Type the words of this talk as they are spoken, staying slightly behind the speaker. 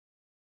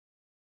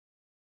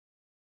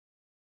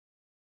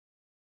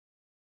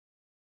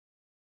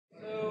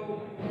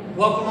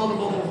Welcome all to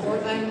Mobile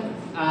Portland.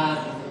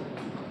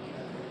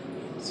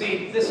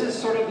 See, this is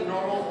sort of the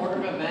normal order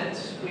of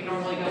events. We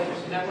normally go through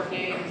some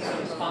networking,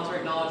 some sponsor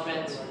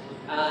acknowledgments,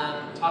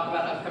 talk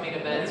about upcoming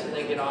events, and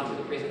then get on to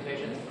the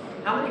presentations.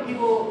 How many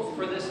people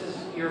for this is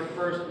your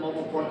first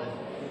Mobile Portland?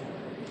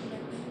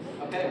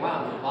 Okay,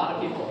 wow, a lot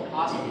of people.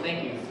 Awesome,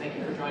 thank you. Thank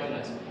you for joining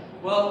us.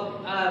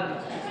 Well,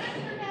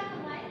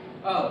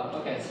 oh,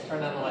 okay, so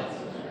turn down the lights.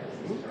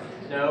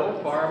 No,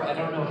 Barb, I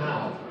don't know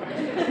how.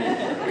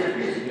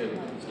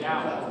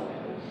 Yeah.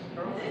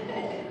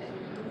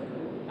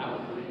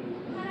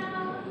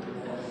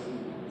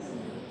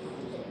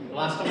 The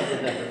last time I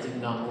did that, it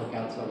did not work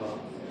out so well.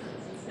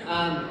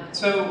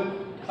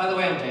 So, by the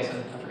way, I'm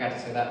Jason. I forgot to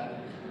say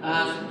that.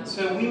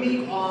 So we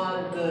meet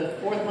on the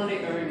fourth Monday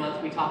of every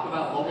month. We talk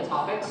about mobile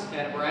topics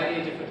and a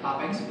variety of different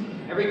topics.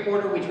 Every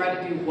quarter, we try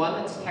to do one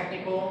that's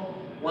technical,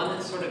 one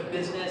that's sort of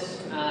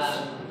business,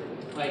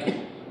 like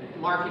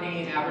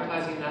marketing,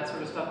 advertising, that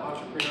sort of stuff,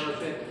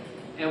 entrepreneurship,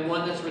 and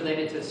one that's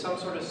related to some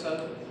sort of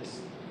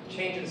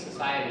change in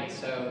society.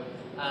 So,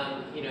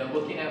 you know,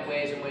 looking at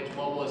ways in which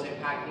mobile is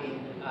impacting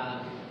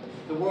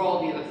the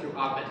world, either through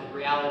augmented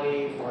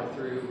reality or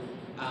through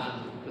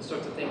the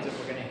sorts of things that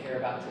we're going to hear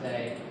about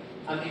today.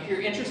 If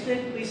you're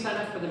interested, please sign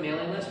up for the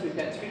mailing list. We've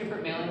got two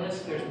different mailing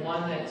lists. There's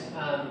one that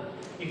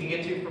you can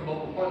get to from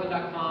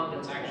mobileportland.com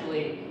that's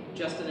actually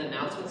just an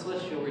announcements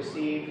list. You'll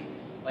receive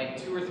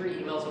like 2 or 3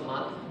 emails a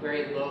month,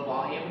 very low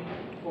volume.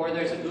 Or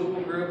there's a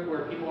Google group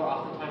where people are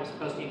oftentimes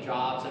posting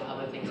jobs and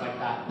other things like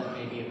that that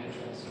may be of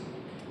interest.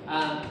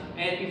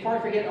 And before I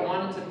forget, I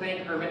wanted to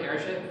thank Urban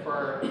Airship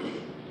for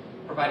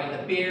providing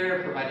the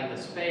beer, providing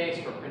the space,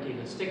 for printing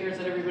the stickers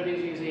that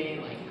everybody's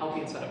using, like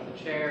helping set up the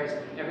chairs,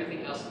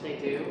 everything else that they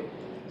do.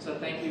 So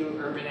thank you,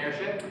 Urban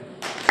Airship.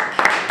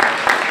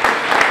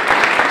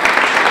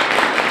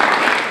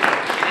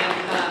 And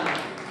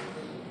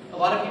a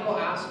lot of people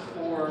asked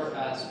for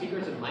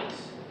speakers and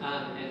mics.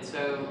 And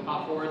so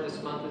Cop4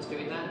 this month is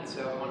doing that.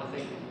 So I want to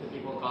thank the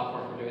people at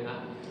Cop4 for doing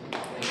that.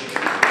 Thank you.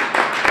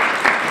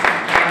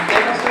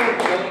 They also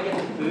go and get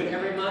the food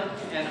every month,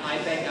 and I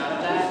bang out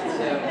of that.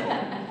 So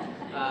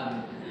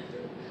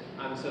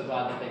I'm so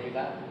glad that they do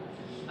that.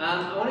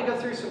 I want to go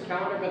through some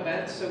calendar of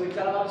events. So we've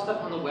got a lot of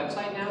stuff on the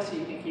website now, so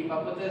you can keep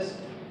up with this.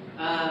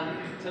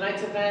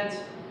 Tonight's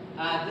event,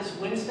 this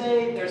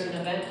Wednesday, there's an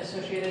event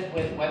associated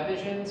with Web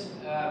Visions.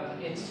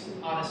 It's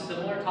on a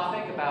similar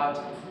topic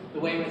about the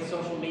way in which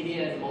social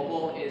media and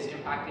mobile is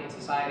impacting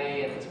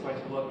society, and it's going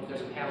to look, there's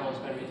a panel that's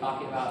going to be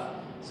talking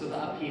about so the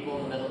upheaval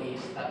in the Middle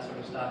East, that sort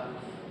of stuff.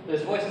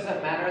 There's Voices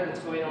That Matter that's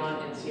going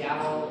on in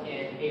Seattle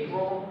in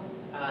April.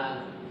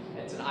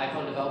 It's an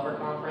iPhone developer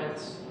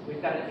conference.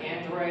 We've got an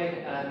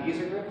Android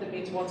user group that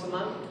meets once a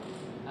month.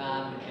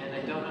 And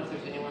I don't know if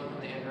there's anyone from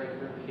the Android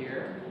group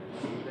here.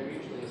 There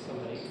usually is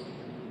somebody.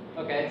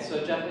 Okay,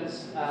 so Jeff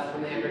is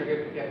from the Android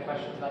group if you have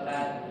questions about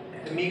that.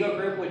 The Migo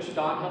group, which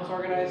Don helps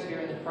organize here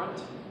in the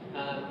front,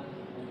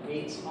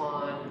 meets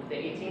on the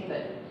 18th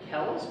at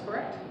Kells,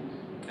 correct?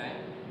 Okay.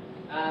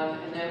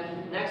 And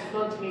then next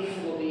month's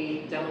meeting will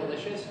be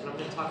Demolicious, and I'm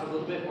going to talk a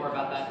little bit more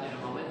about that in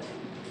a moment.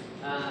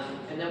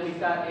 And then we've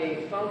got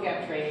a phone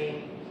gap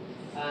training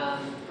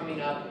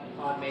coming up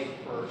on May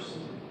 1st.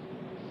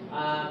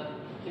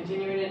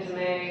 Continuing into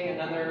May,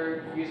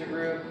 another user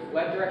group,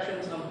 Web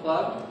Directions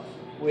Unplugged,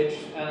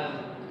 which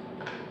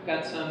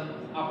got some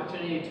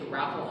opportunity to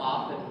raffle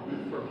off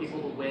and for people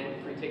to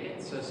win free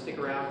tickets, so stick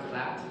around for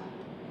that.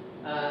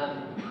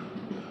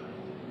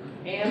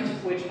 And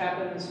which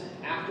happens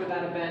after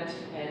that event,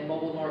 and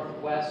Mobile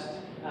Northwest,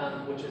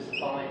 which is the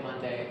following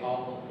Monday,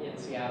 all in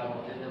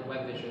Seattle, and then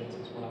Web Visions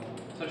as well.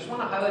 So I just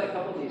want to highlight a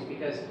couple of these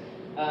because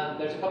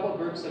there's a couple of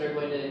groups that are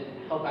going to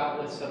help out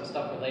with some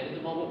stuff related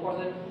to Mobile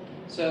Portland.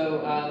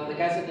 So the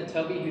guys at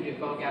Natobi who do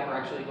PhoneGap are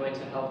actually going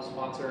to help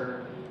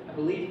sponsor, I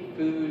believe,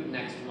 food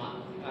next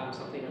month,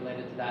 something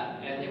related to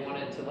that. And they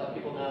wanted to let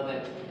people know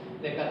that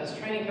they've got this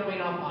training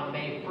coming up on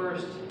May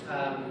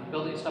 1st,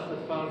 building stuff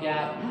with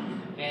PhoneGap,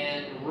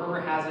 and rumor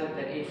has it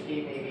that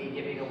HP may be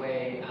giving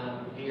away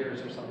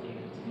beers or something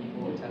to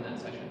people who attend that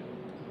session.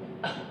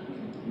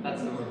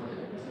 That's the rumor.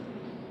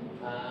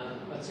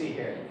 Let's see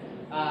here.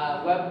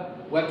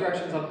 Web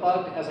Directions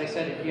Unplugged. As I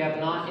said, if you have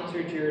not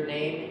entered your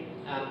name,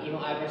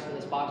 email address in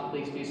this box,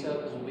 please do so,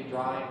 because we'll be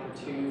drawing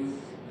for 2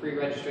 free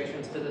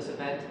registrations to this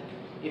event.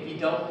 If you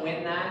don't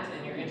win that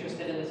and you're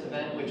interested in this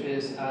event, which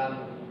is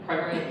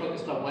primarily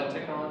focused on web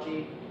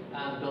technology,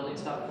 building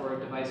stuff for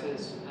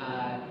devices,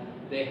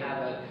 they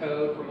have a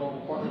code for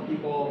Mobile Portland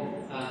people,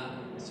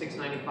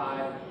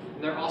 $6.95.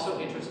 And they're also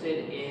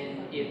interested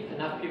in, if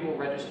enough people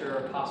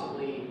register,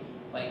 possibly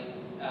like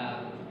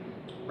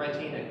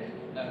renting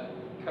a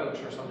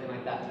coach or something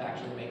like that to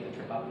actually make the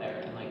trip up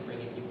there and like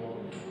bringing people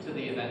to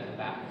the event and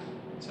back.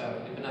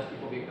 So if enough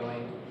people get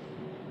going.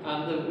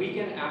 The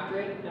weekend after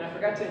it, and I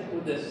forgot to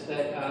include this,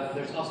 that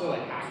there's also a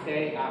hack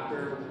day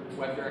after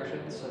Web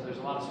Directions, so there's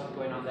a lot of stuff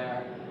going on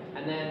there.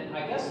 And then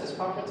I guess this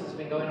conference has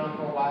been going on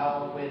for a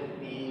while with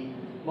the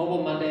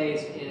Mobile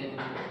Mondays in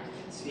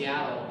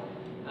Seattle,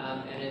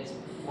 and it's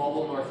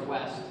Mobile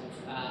Northwest.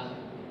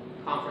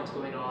 conference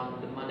going on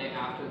the Monday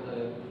after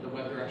the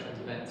Web Directions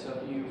event. So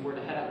if you were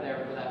to head up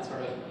there for that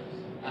sort of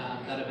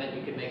that event,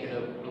 you could make it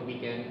a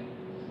weekend.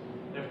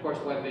 And of course,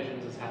 Web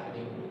Visions is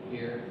happening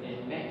here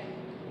in May,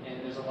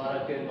 and there's a lot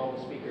of good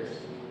mobile speakers.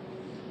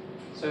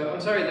 So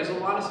I'm sorry, there's a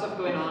lot of stuff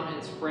going on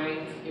in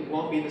spring. It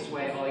won't be this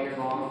way all year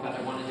long, but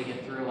I wanted to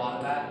get through a lot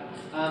of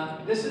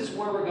that. This is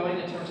where we're going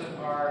in terms of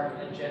our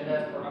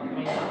agenda for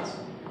upcoming months.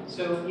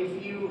 So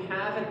if you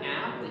have an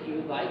app that you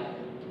would like,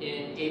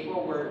 in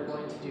April we're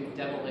going to do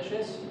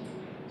Devilicious.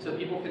 So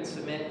people can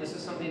submit, this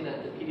is something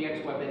that the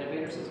PDX Web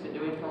Innovators has been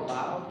doing for a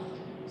while.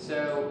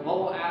 So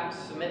mobile apps,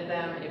 submit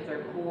them if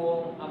they're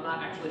cool. I'm not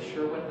actually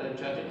sure what the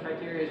judging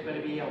criteria is going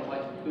to be on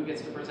who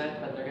gets to present,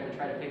 but they're going to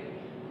try to pick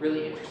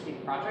really interesting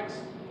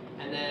projects.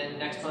 And then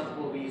next month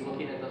we'll be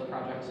looking at those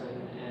projects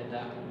and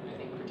I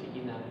think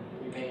critiquing them.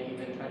 We may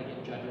even try to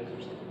get judges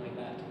or something like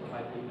that to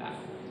provide feedback.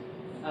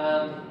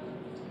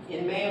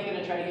 In May I'm going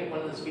to try to get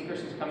one of the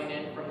speakers who's coming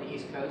in from the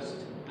East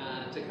Coast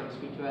to come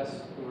speak to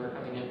us, who are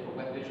coming in for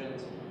Web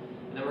Visions.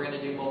 And then we're going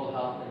to do mobile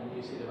health, and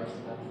you see the rest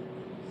of them.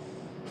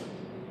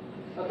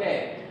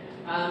 Okay,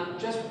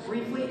 just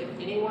briefly, if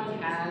anyone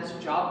has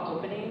job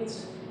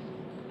openings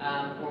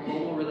or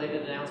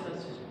mobile-related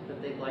announcements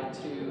that they'd like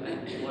to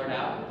blurt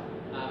out,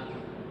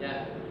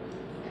 yeah.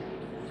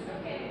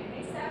 Okay,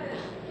 May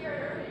 7th, here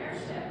at Urban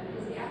Airship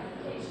is the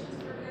applications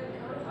for good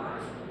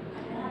codifying. I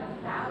have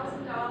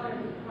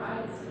 $1,000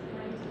 prize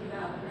going to give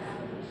out for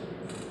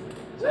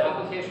applications. So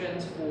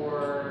applications for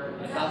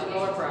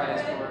 $1,000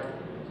 prize for,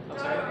 I'm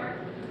sorry?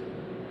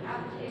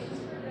 Applications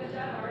for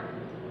good.org.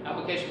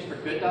 Applications for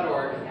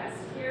good.org. Yes,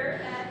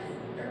 here at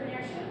Urban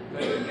Airship,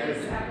 May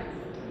 7th.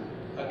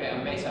 Okay,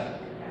 on May 7th.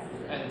 Yes.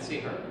 And see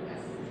her. Yes.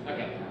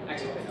 Okay,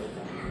 excellent.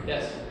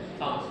 Yes,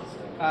 Thomas.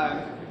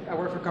 I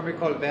work for a company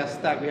called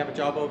Vesta. We have a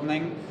job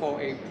opening for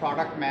a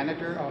product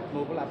manager of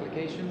mobile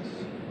applications.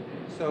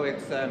 So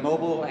it's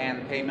mobile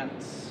and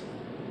payments.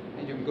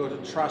 And you can go to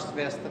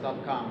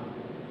trustvesta.com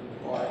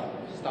or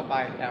stop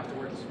by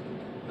afterwards.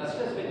 That's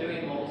just been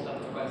doing mobile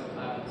stuff for quite some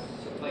time. It's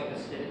sort of like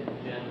this hidden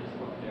gem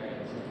area.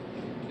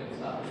 Good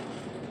stuff.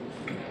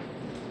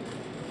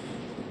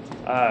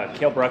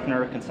 Cale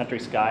Bruckner,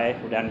 Concentric Sky.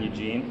 We're down in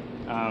Eugene.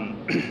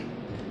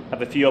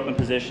 Have a few open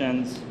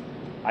positions: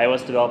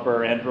 iOS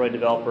developer, Android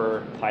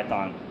developer,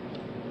 Python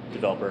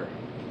developer,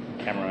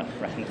 camera.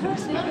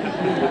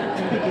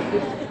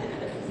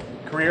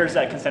 Careers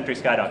at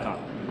concentricsky.com.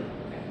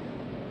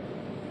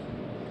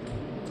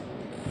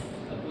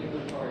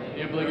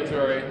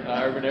 Obligatory.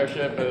 Urban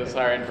Airship is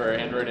hiring for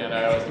Android and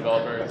iOS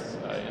developers,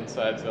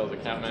 inside sales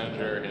account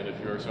manager, and if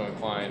you are so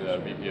inclined,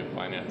 VP of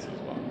finance as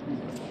well.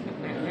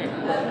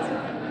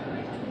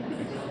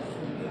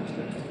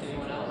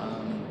 Anyone else?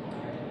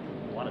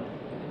 A lot of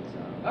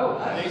Oh,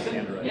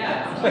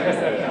 yeah.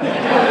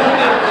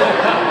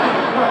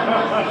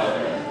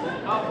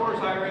 Top4 is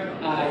hiring.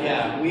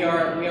 Yeah, we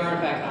are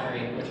in fact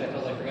hiring, which I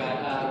totally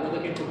forgot. We're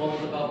looking for mobile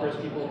developers,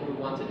 people who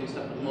want to do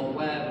stuff with mobile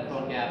web,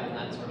 phone gap, and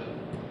that sort of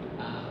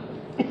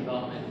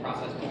development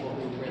process, people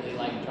who really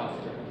like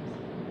JavaScript.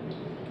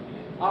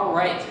 All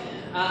right.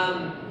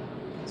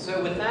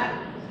 So with that,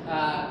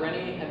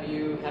 Renny, have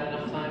you had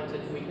enough time to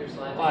tweak your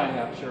slides? I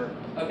have, sure.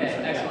 Okay,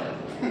 excellent.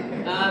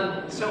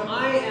 So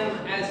I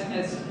am,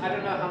 as I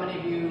don't know how many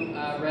of you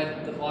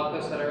read the blog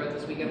post that I wrote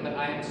this weekend, but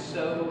I am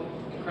so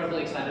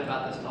incredibly excited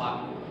about this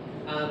talk.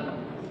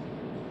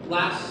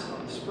 Last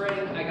spring,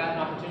 I got an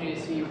opportunity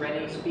to see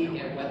Renny speak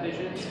at Web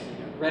Visions.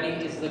 Renny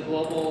is the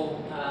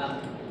global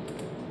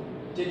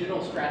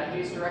digital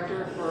strategies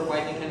director for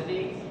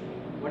Wieden+Kennedy.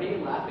 What are you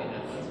laughing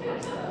at?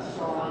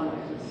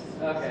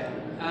 Okay.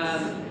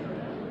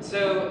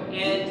 So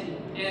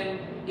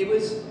it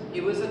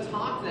was a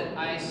talk that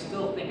I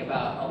still think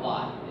about a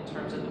lot in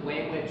terms of the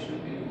way in which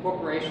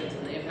corporations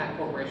and the impact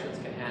corporations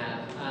can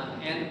have,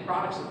 and the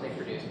products that they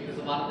produce, because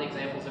a lot of the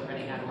examples that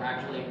Renny had were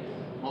actually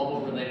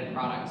mobile-related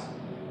products.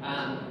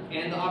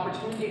 And the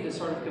opportunity to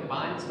sort of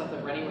combine the stuff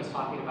that Renny was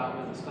talking about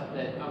with the stuff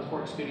that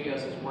Uncorked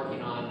Studios is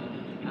working on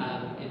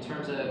in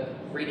terms of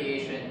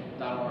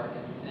radiation.org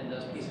and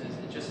those pieces,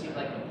 it just seemed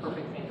like the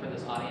perfect thing for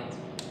this audience.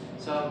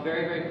 So I'm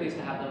very, very pleased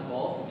to have them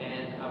both,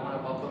 and I want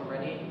to welcome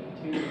Renny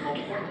to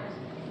Mobile Portland.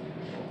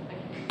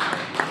 Thank you.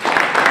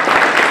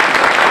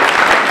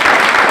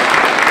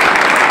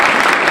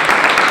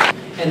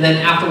 And then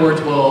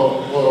afterwards,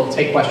 we'll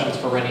take questions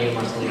for Renny and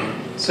Marcelino.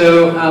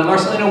 So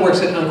Marcelino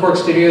works at Uncorked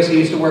Studios. He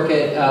used to work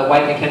at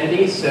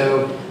Wieden+Kennedy.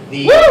 So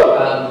the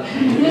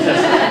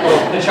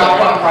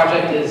Chalkbot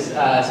project is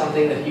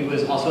something that he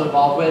was also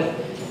involved with.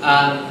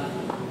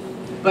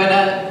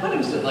 But what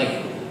was it, like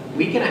a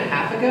week and a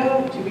half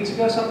ago, 2 weeks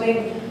ago,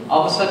 something?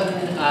 All of a sudden,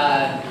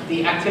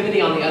 the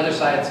activity on the other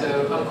side,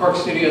 so Uncorked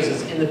Studios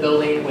is in the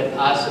building with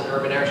us and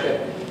Urban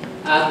Airship,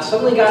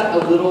 suddenly got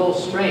a little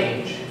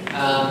strange.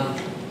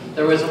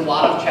 There was a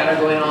lot of chatter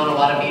going on, a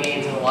lot of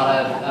meetings, and a lot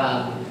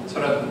of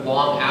sort of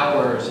long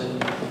hours,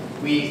 and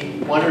we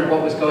wondered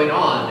what was going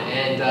on.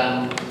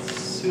 And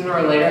sooner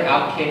or later,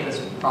 out came this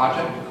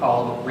project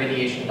called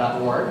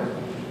radiation.org,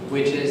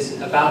 which is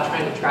about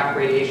trying to track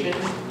radiation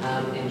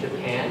in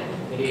Japan.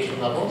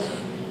 radiation levels.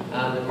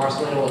 And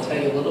Marcelino will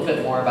tell you a little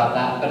bit more about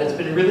that, but it's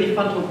been really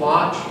fun to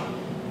watch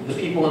the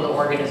people in the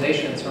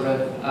organization sort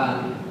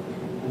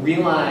of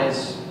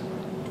realize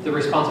the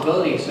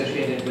responsibility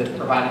associated with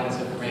providing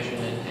this information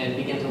and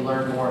begin to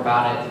learn more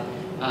about it.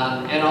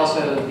 And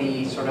also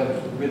the sort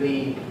of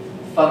really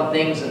fun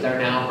things that they're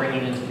now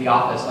bringing into the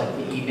office, like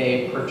the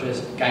eBay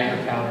purchased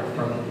Geiger counter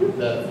from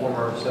the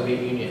former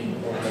Soviet Union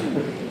or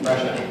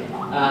Russia.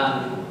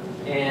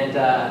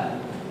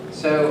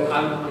 So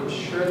I'm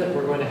sure that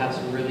we're going to have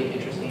some really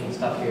interesting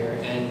stuff here.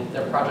 And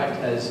their project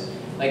has,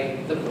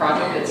 like, the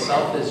project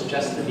itself is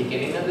just the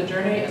beginning of the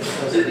journey as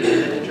opposed to the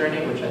end of the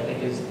journey, which I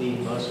think is the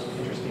most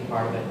interesting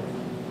part of it.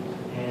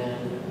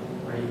 And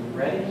are you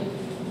ready?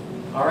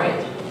 All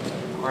right,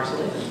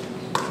 Marcelino.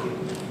 Thank you.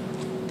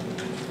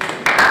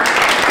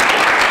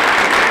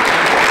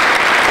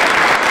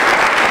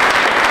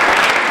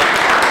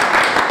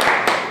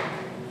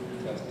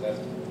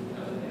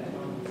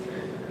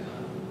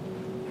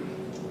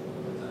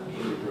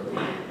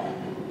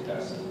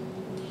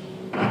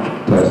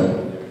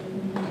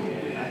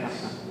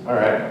 All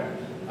right.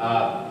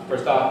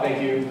 First off,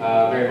 thank you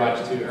very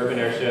much to Urban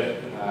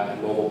Airship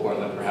and Mobile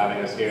Portland for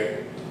having us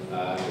here.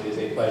 It is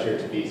a pleasure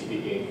to be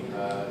speaking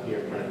here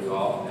in front of you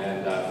all,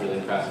 and really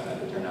impressed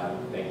at the turnout.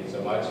 Thank you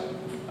so much.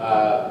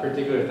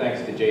 Particular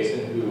thanks to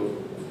Jason, who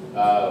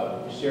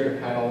shared a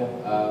panel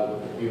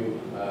with a few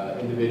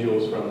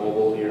individuals from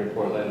Mobile here in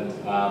Portland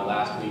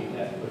last week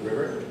at Hood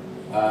River.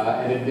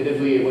 And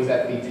admittedly, it was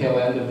at the tail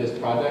end of this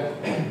project.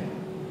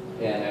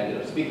 And I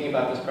ended up speaking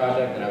about this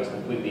project, and I was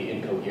completely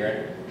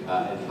incoherent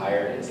and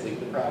tired and sleep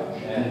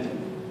deprived. And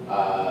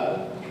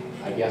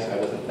I guess I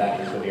wasn't that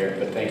incoherent,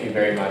 but thank you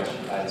very much.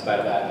 In spite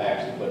of that, I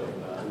actually put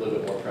a little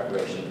bit more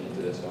preparation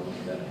into this one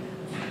than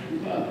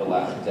the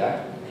last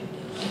deck.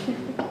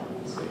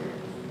 Let's see here.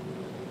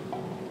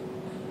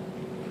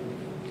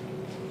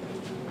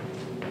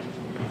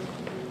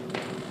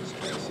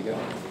 Let's see, go.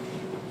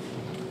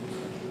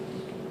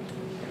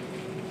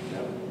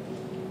 No.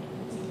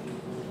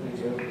 Thank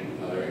you.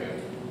 Oh, there we go.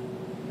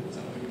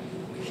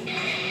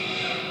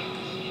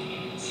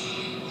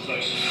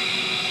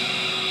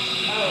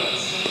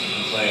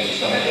 I'm playing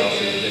someone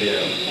else's video.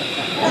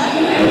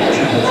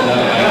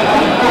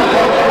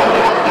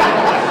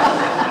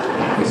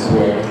 I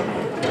swear.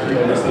 I've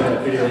never seen that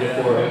video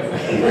before.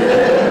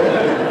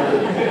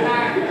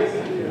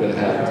 But it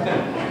happened.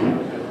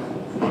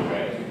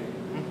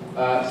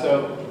 So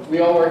we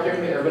all work here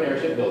in the Urban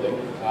Airship building,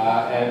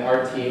 and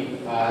our team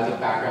has a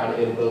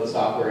background in both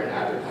software and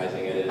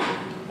advertising. It is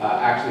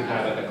actually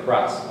kind of at the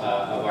crux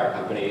of our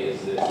company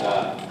is this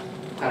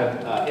kind of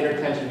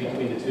intertension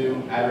between the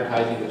two,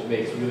 advertising, which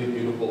makes really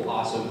beautiful,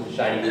 awesome,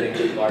 shiny things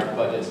with large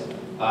budgets,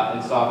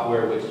 and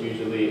software, which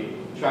usually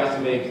tries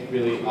to make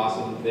really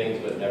awesome things,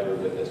 but never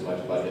with as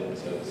much budget,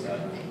 so it's a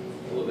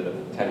little bit of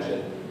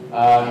tension.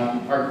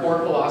 Our core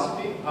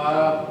philosophy,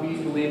 we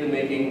believe in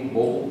making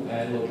mobile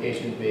and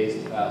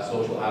location-based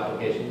social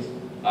applications.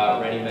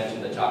 Renny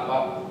mentioned the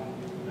chatbot,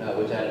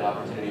 which I had an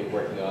opportunity of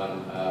working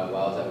on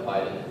while I was at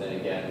Wieden, and then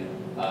again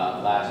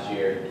last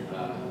year.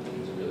 It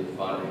was a really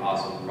fun,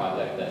 awesome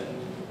project that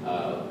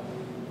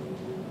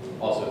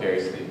also a very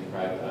sleek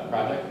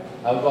project.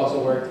 We've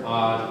also worked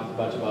on a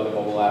bunch of other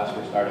mobile apps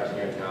for startups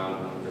here in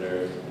town,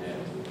 entrepreneurs,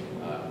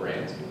 and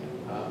brands.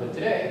 But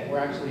today, we're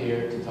actually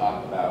here to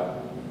talk about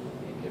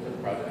a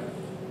different project.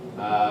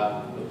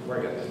 But before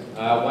I get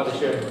there, I want to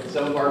share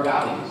some of our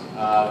values,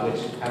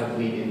 which kind of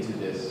lead into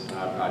this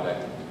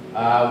project.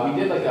 We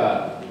did like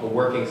a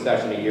working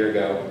session a year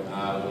ago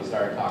when we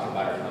started talking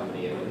about our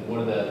company, and one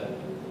of the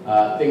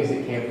things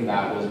that came from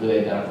that was really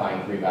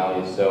identifying 3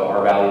 values. So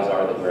our values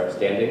are that we're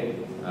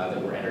upstanding,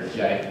 that we're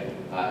energetic,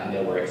 and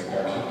that we're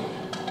experimental.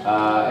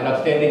 And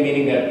upstanding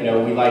meaning that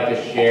we like to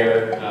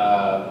share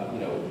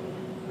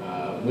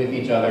with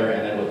each other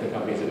and then with the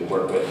companies that we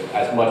work with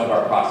as much of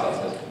our process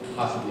as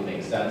possibly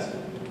makes sense.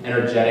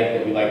 Energetic,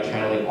 that we like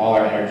channeling all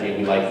our energy, and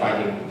we like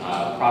finding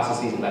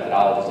processes and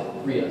methodologies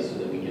that free us so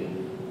that we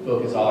can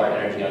focus all our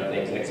energy on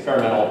things. And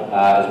experimental,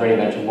 as Renny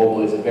mentioned,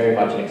 mobile is very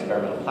much an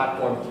experimental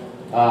platform.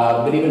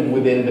 But even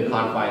within the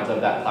confines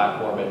of that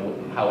platform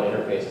and how it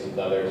interfaces with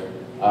others,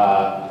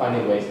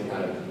 finding ways to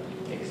kind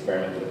of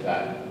experiment with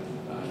that.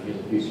 Here's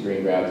a few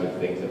screen grabs of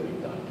things that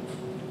we've done.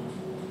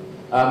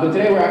 But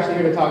today we're actually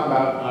here to talk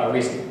about a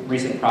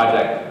recent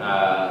project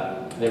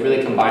that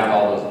really combines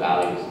all those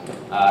values,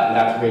 and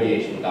that's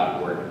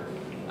radiation.org.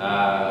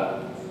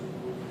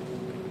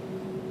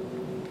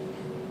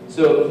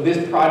 So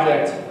this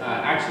project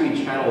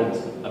actually channeled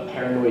a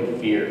paranoid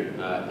fear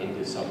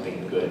into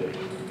something good.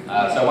 So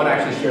I want to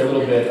actually share a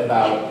little bit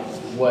about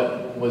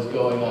what was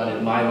going on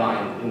in my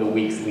mind in the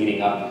weeks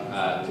leading up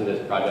to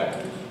this project.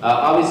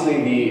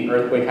 Obviously, the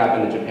earthquake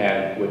happened in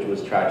Japan, which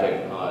was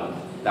tragic on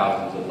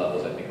thousands of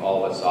levels. I think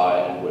all of us saw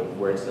it and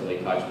were instantly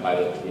touched by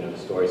the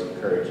stories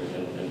of courage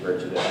and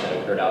virtue that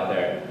occurred out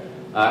there.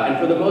 And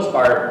for the most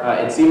part,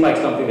 it seemed like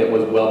something that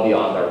was well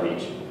beyond our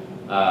reach.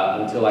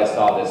 until I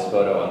saw this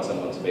photo on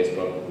someone's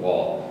Facebook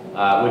wall,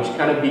 which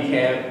kind of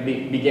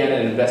began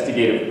an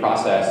investigative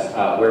process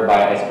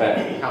whereby I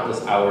spent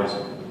countless hours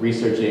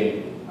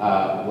researching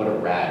what a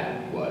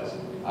rad was.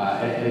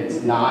 And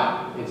it's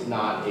not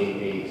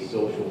a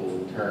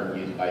social term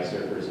used by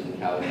surfers in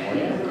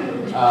California.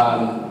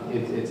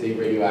 It's a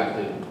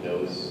radioactive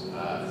dose,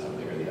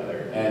 something or the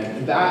other.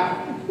 And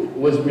that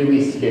was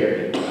really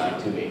scary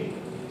to me.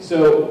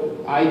 So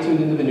I tuned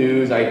into the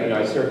news,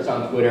 I searched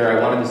on Twitter,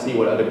 I wanted to see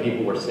what other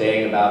people were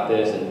saying about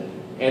this, and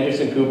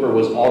Anderson Cooper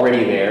was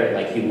already there,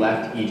 like he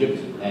left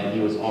Egypt and he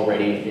was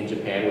already in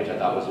Japan, which I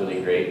thought was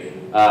really great.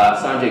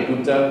 Sanjay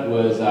Gupta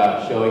was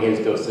showing his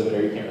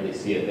dosimeter, you can't really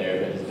see it there,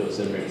 but his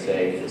dosimeter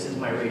saying, this is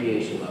my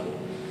radiation level.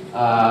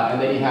 And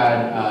then you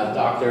had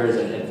doctors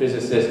and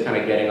physicists kind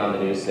of getting on the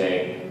news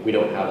saying, we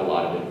don't have a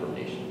lot of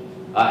information.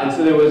 And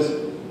so there was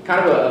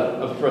kind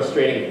of a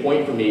frustrating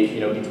point for me,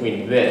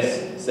 between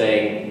this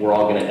saying we're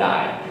all going to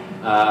die,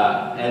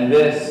 and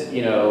this,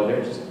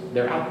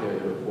 they're out there,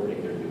 they're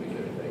reporting, they're doing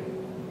their thing.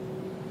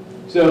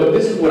 So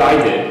this is what I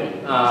did,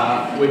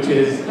 which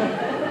is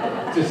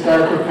to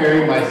start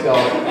preparing myself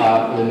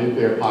for the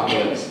nuclear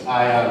apocalypse.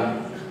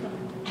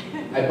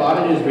 I bought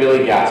an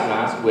Israeli gas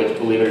mask, which,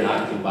 believe it or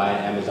not, you can buy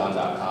at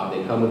Amazon.com.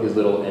 They come with these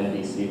little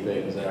NBC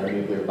things that are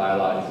nuclear,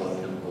 biological, and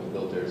chemical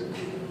filters.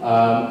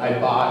 I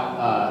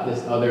bought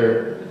this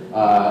other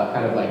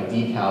kind of like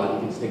decal that you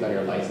can stick on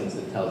your license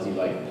that tells you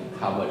like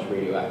how much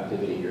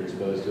radioactivity you're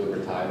exposed to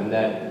over time. And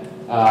then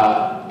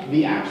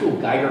the actual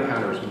Geiger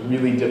counter is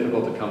really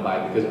difficult to come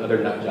by because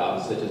other nut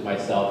jobs, such as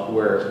myself,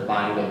 were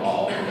buying them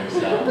all for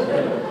themselves.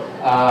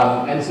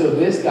 And so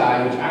this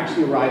guy, which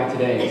actually arrived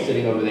today and is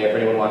sitting over there, if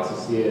anyone wants to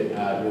see it,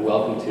 you're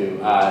welcome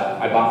to.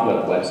 I bought from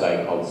a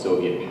website called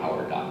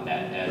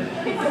SovietPower.net, and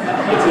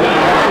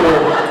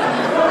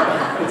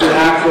it's an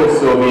actual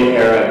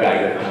Soviet-era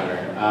Geiger counter.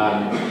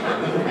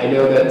 I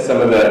know that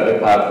some of the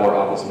Cloud 4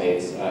 office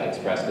mates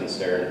expressed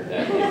concern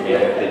that it may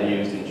have been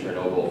used in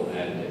Chernobyl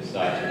and as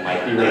such, it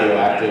might be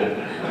radioactive.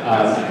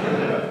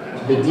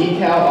 The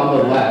decal on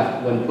the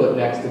left, when put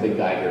next to the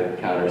Geiger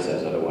counter,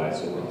 says otherwise,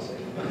 so we're all safe.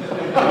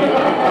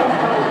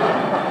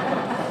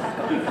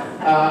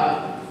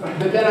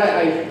 But then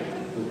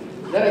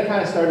I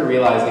kind of started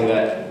realizing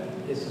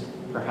that this is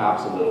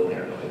perhaps a little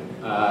paranoid.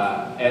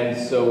 And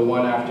so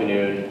one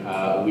afternoon,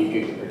 a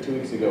week or 2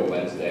 weeks ago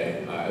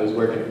Wednesday, I was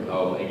working from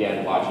home,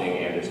 again watching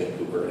Anderson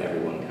Cooper and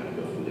everyone kind of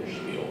go through their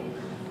spiel.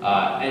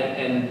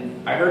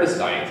 And I heard a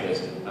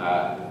scientist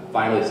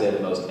finally say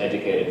the most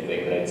educated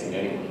thing that I'd seen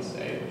anyone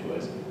say, which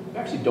was, we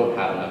actually don't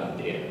have enough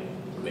data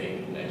to make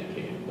an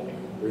educated point.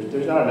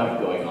 There's not enough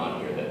going on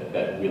here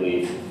that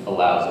really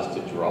allows us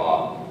to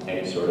draw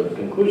any sort of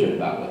conclusion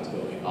about what's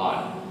going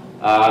on.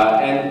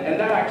 And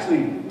that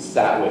actually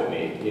sat with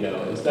me,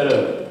 instead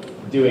of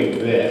doing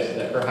this,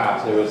 that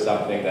perhaps there was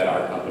something that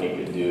our company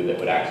could do that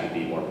would actually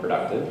be more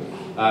productive.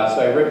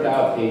 So I ripped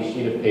out a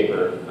sheet of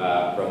paper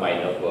from my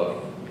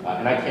notebook,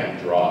 and I can't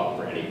draw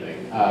for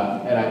anything.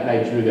 And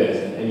I drew this,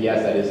 and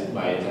yes, that is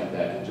my attempt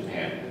at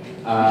Japan.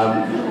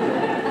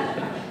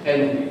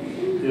 And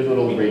there's a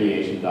little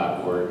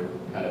radiation.org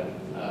kind of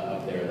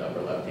up there in the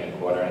upper left-hand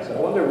corner. And so I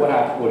wonder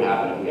what would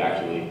happen if we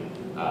actually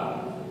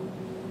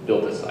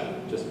built a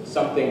site, just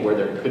something where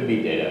there could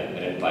be data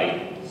and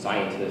invite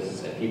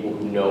scientists and people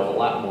who know a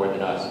lot more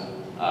than us,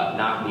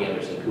 not the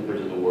Anderson Coopers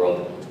of the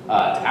world, to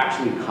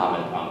actually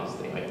comment on this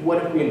thing. Like,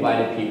 what if we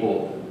invited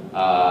people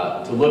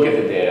to look at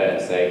the data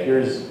and say,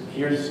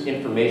 here's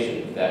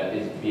information that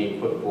is being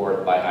put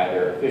forth by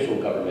either official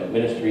government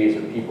ministries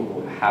or people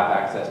who have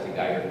access to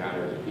Geiger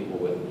counters or people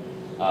with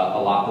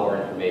a lot more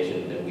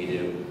information than we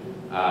do.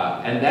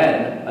 And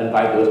then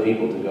invite those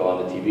people to go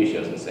on the TV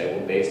shows and say,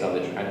 well, based on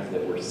the trends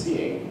that we're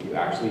seeing, you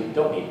actually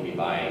don't need to be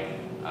buying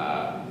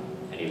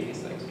any of these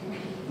things.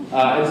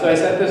 And so I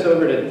sent this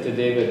over to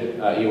David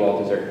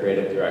Ewald, who's our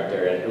creative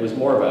director, and it was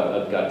more of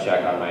a gut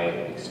check on my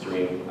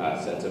extreme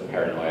sense of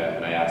paranoia.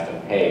 And I asked him,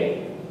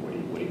 hey, what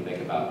do you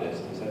think about this?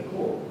 And he said,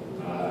 cool,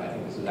 I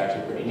think this is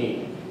actually pretty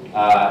neat.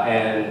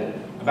 And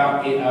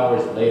about 8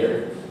 hours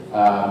later,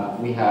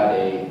 we had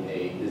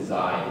a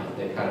design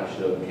that kind of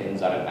showed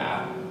pins on a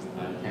map.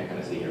 You can't kind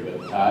of see here, but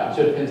it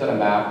showed pins on a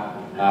map,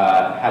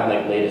 had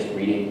like latest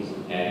readings,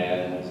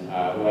 and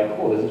we're like,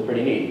 cool, this is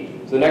pretty neat.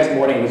 So the next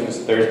morning, this was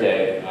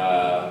Thursday,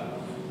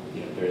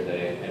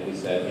 and we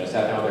said,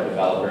 sat down with our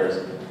developers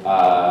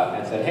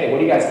and said, hey, what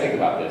do you guys think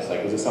about this?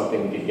 Like, is this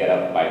something we could get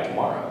up by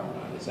tomorrow?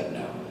 They said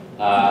no,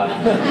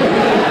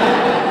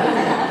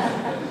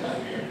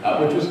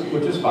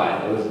 which was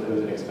fine. It was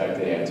an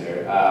expected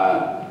answer.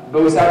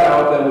 But we sat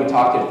down with them, we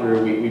talked it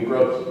through, we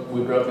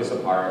broke this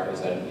apart and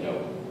said,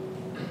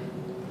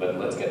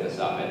 let's get this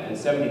up. And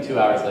 72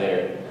 hours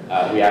later,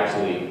 we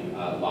actually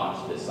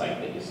launched this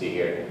site that you see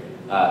here.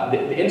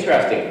 The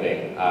interesting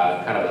thing,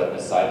 kind of a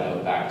side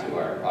note back to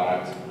our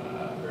product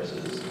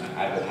versus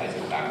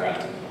advertising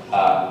background,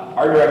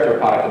 our director of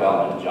product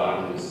development,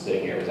 John, who's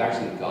sitting here, was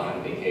actually gone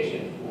on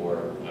vacation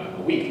for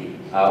a week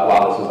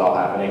while this was all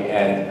happening,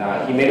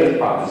 and he made us a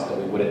promise that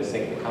we wouldn't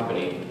sink the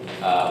company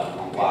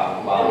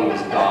while he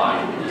was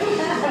gone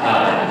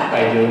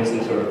by doing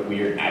some sort of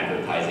weird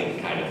advertising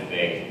kind of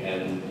thing.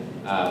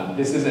 And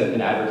this isn't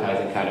an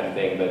advertising kind of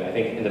thing, but I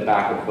think in the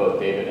back of both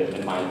David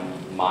and my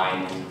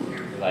mind,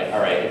 like, all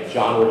right, if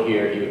John were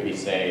here, he would be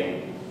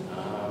saying,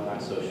 I'm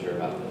not so sure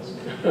about this.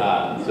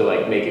 So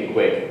like, make it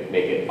quick,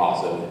 make it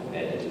awesome,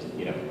 and just,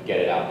 you know, get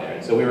it out there.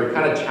 And so we were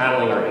kind of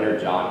channeling our inner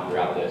John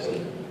throughout this.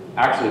 And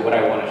actually, what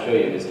I want to show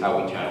you is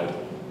how we channeled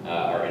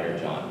our inner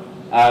John.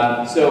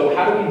 So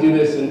how do we do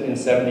this in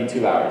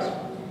 72 hours?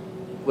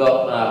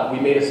 Well, we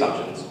made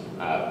assumptions,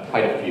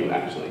 quite a few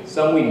actually.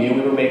 Some we knew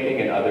we were making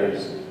and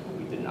others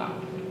we did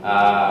not.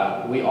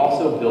 We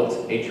also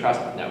built a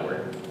trust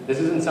network. This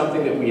isn't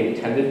something that we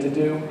intended to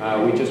do.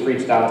 We just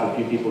reached out to a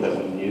few people that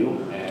we knew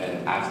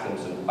and asked them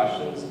some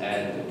questions,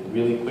 and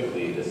really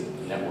quickly this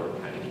network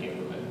kind of came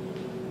from it.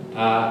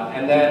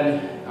 And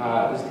then,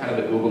 this is kind of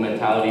the Google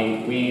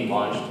mentality, we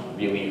launched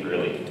really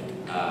early,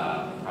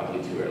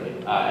 probably too early.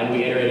 And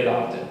we iterated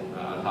often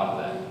on top of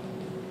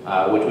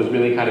that, which was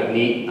really kind of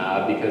neat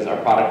because our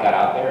product got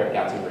out there, it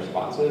got some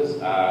responses.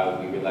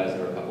 We realized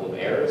there were a couple of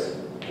errors,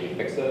 and we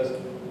fixed those,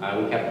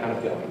 and we kept kind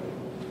of going.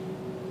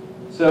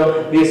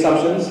 So the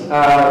assumptions,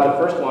 the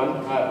first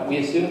one, we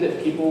assumed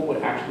that people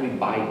would actually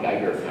buy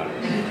Geiger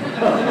counters.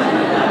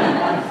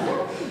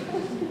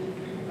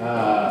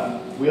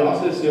 We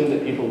also assumed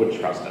that people would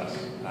trust us.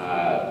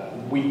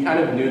 We kind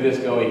of knew this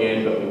going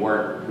in, but we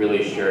weren't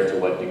really sure to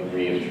what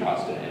degree of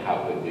trust and how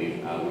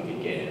quickly we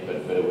could gain it.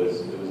 But it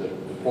was an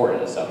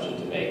important assumption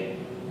to make.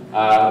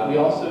 We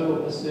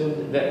also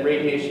assumed that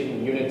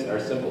radiation units are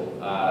simple,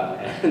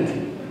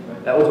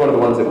 and that was one of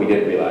the ones that we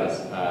didn't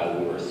realize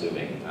we were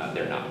assuming.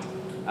 They're not.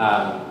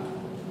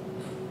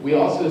 We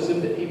also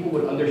assumed that people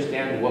would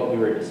understand what we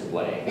were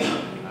displaying.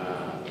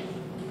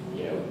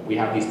 You know, we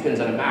have these pins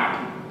on a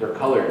map. They're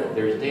colored.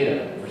 There's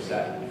data. We're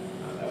set.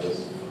 That was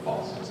a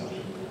false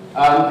assumption.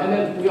 And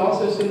then we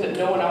also assumed that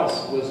no one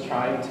else was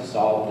trying to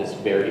solve this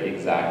very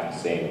exact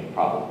same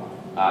problem.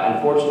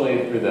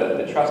 Unfortunately, through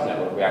the trust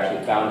network, we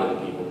actually found other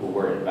people who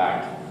were, in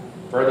fact,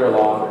 further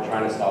along or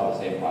trying to solve the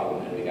same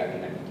problem, and we got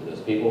connected to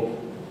those people.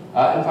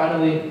 And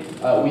finally,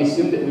 we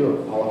assumed that we were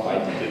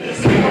qualified to do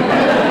this.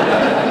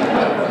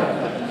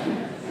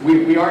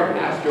 we aren't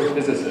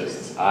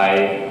astrophysicists.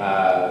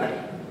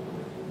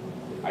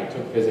 I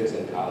took physics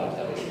in college,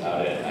 that was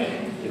about it.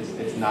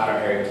 It's not our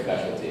area of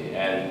specialty.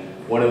 And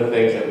one of the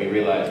things that we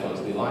realized once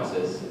we launched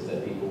this is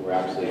that people were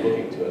actually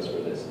looking to us for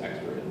this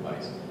expert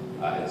advice.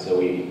 And so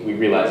we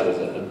realized it was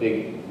a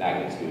big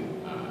magnitude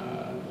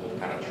of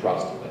kind of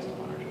trust placed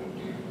upon our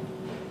shoulders.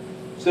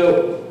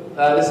 So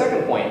the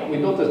second point, we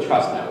built a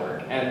trust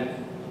network. And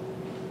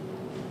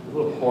a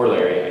little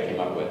corollary I came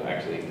up with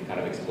actually to kind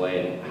of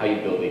explain how you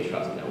build a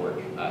trust network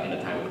in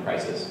a time of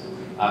crisis.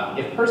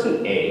 If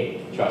person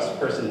A trusts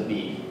person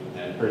B,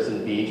 and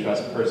person B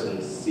trusts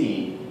person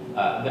C,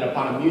 then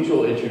upon a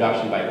mutual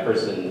introduction by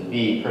person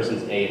B,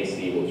 persons A and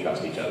C will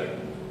trust each other.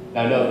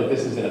 Now note that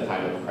this is in a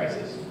time of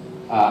crisis.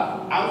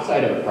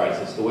 Outside of a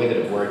crisis, the way that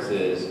it works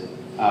is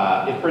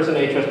if person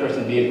A trusts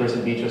person B and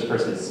person B trusts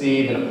person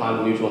C, then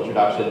upon mutual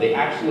introduction, they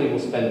actually will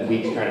spend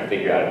weeks trying to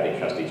figure out if they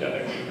trust each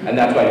other. And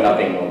that's why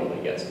nothing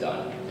normally gets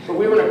done. But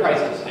we were in a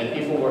crisis, and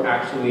people were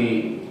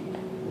actually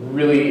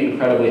really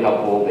incredibly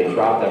helpful. They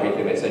dropped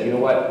everything. They said, you know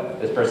what,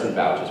 this person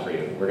vouches for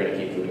you. We're going to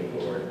keep moving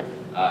forward.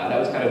 And that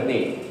was kind of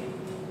neat.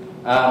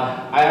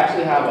 I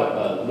actually have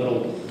a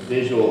little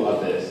visual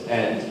of this,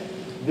 and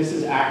this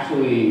is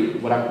actually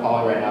what I'm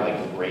calling right now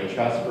like the brain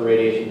trust for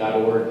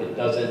radiation.org. It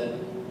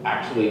doesn't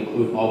actually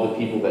include all the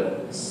people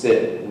that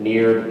sit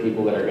near the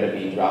people that are going to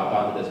be dropped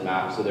onto this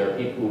map. So there are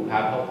people who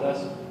have helped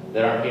us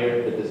that aren't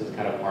here, but this is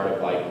kind of part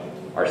of like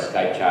our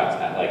Skype chats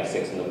at like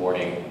 6 in the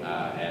morning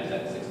and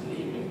at 6 in the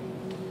evening.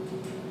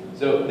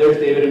 So there's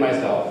David and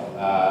myself,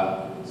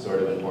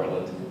 sort of in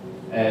Portland.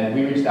 And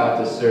we reached out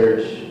to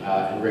Serge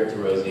and Rick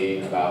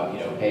Tarosi about, you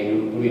know, hey,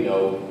 who do we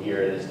know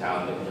here in this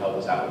town that can help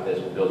us out with this?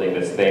 We're building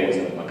this thing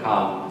with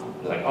Macam.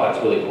 They're like, oh, that's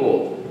really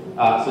cool.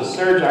 So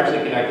Serge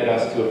actually connected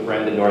us to a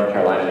friend in North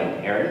Carolina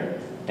named Aaron.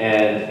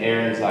 And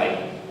Aaron's like,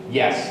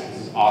 yes,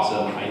 this is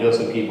awesome. I know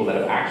some people that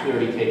have actually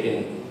already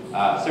taken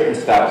certain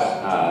steps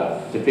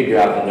to figure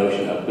out the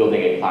notion of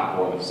building a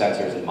platform of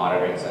sensors and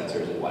monitoring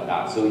sensors and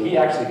whatnot. So he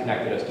actually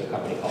connected us to a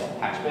company called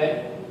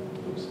Patchbay.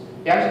 Oops.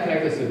 He actually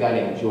connected us to a guy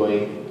named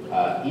Joy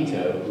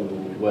Ito, who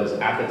was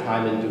at the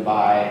time in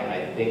Dubai, and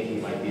I think he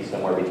might be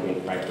somewhere between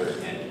Frankfurt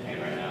and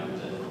Japan right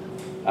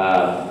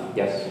now.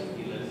 Yes?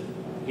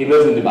 He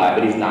lives in Dubai,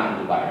 but he's not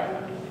in Dubai right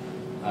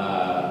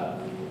now.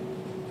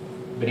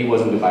 But he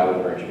was in Dubai when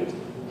we were introduced.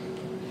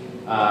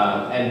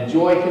 And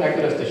Joy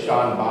connected us to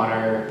Sean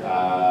Bonner,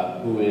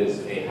 who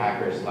is a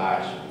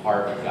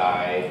hacker/art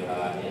guy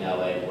in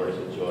LA who works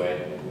with Joy.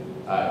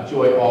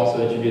 Joy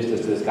also introduced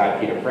us to this guy,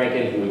 Peter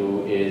Franken,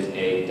 who is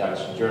a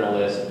Dutch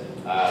journalist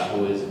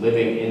who is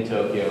living in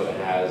Tokyo and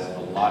has a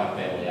lot of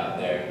family out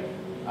there.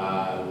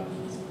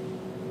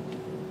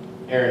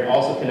 Aaron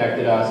also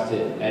connected us to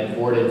Ed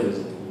Borden, who's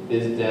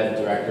biz dev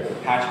director for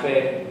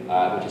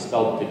Patchbay, which is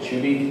spelled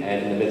Pachubi,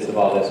 and in the midst of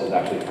all this was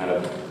actually kind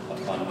of a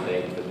fun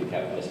thing because we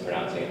kept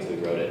pronouncing it, so we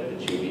wrote it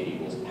Pachubi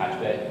equals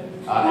patchbay.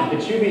 And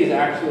Pachubi is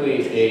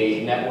actually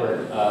a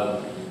network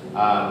of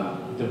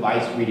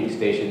device reading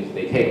stations.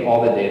 They take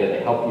all the data,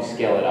 they help you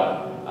scale it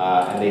up,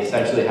 and they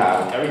essentially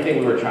have everything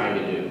we were trying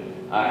to do.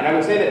 And I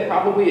would say that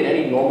probably in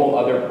any normal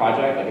other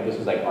project, like if this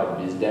was like our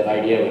biz dev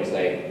idea, we'd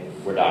say,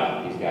 we're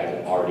done. These guys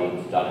have already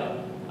done it.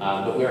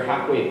 But we were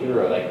halfway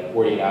through a like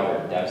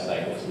 48-hour dev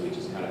cycle, so we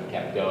just kind of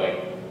kept going.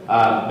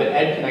 But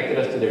Ed connected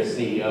us to their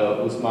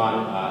CEO,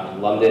 Usman,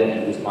 in London,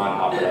 and Usman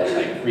offered us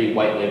like free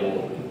white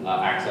label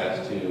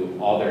access to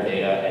all their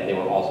data, and they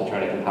were also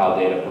trying to compile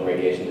data from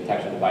radiation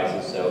detection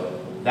devices. So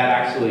that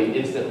actually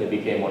instantly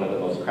became one of the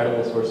most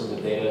credible sources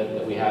of data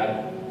that we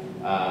had.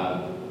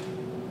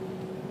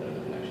 There's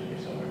a connection here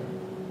somewhere.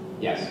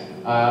 Yes.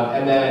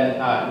 And then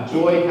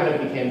Joy kind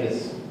of became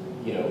this,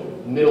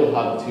 middle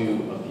hub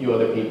to a few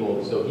other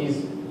people. So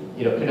he's,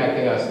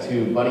 connecting us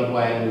to Bunny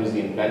Huang, who's the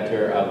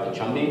inventor of the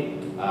Chumbi,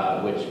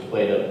 which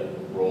played a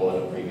role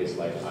in a previous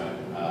lifetime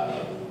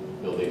of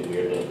building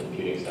weird little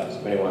computing stuff. So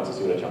if anyone wants to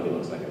see what a Chumbi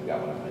looks like, I've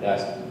got one on my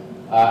desk.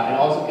 And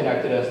also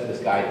connected us to this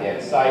guy,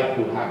 Dan Syke,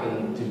 who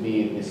happened to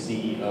be the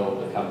CEO of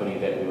the company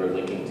that we were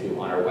linking to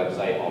on our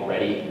website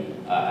already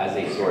as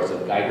a source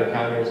of Geiger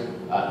counters.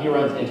 He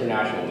runs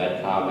International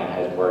Medcom and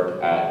has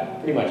worked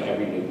at pretty much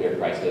every nuclear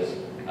crisis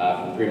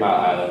from 3 Mile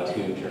Island to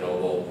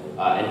Chernobyl.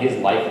 And his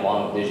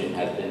lifelong vision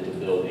has been to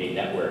build a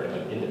network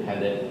of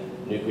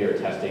independent nuclear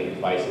testing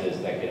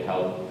devices that could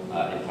help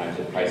in times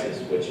of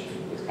crisis, which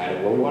is kind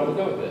of where we wanted to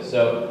go with this.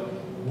 So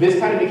this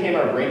kind of became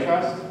our brain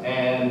trust,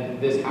 and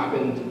this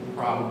happened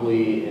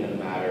probably in a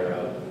matter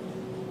of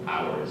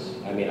hours.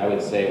 I mean, I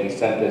would say we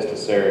sent this to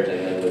Serge, and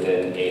then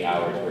within 8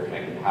 hours, we were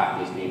connected to half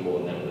these people,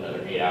 and then within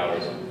another 8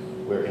 hours,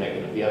 we were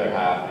connected with the other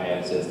half,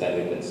 and since then,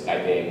 we've been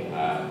Skyping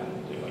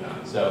and going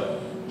on. So,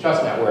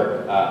 trust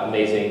network,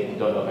 amazing.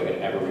 Don't know if I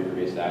could ever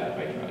reproduce that if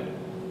I tried.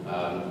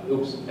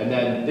 Oops. And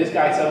then this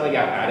guy suddenly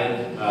got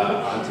added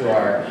onto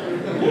our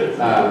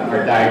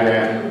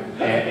diagram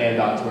and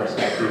onto our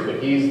Skype group,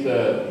 but he's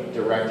the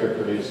director,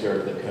 producer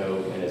of the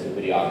code, and is a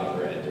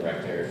videographer and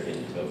director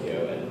in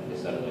Tokyo, and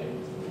is suddenly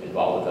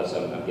involved with us.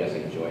 So I'm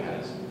guessing Joy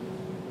has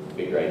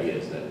bigger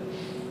ideas that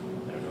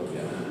I don't know if you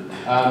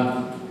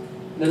have.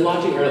 Then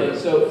launching early.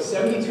 So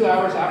 72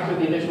 hours after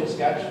the initial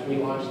sketch, we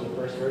launched the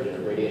first version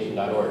of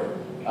radiation.org.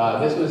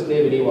 This was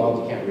David Ewald's,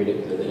 you can't read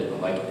it because they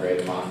didn't like the gray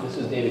font. This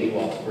was David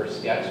Ewald's first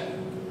sketch.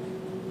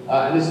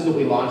 And this is what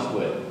we launched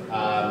with.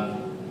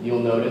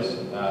 You'll notice,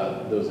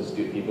 those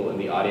astute people in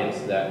the audience,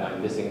 that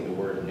I'm missing the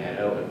word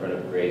nano in front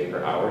of grays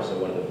per hour. So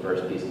one of the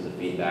first pieces of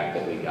feedback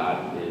that we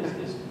got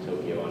is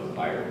Tokyo on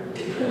fire?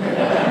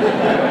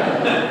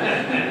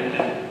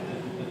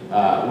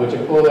 Which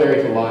a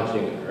corollary to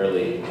launching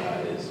early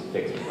is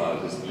fix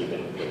bugs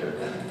even quicker.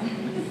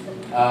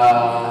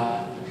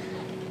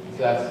 So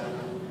that's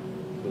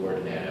the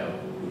word nano.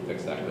 We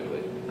fixed that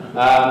quickly.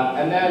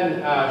 And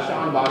then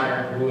Sean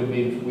Bonner, who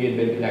we had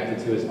been connected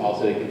to, is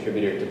also a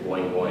contributor to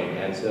Boing Boing.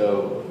 And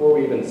so before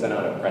we even sent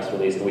out a press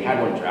release, and we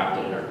had one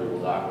drafted in our Google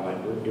Doc, we're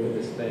like, we're doing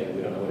this thing,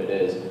 we don't know what it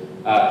is.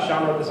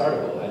 Sean wrote this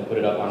article and put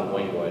it up on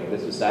Boing Boing.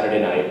 This was Saturday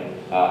night.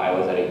 I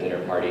was at a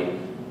dinner party,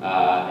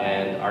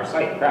 and our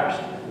site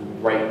crashed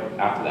right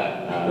after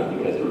that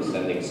because it was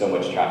sending so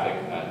much traffic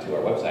to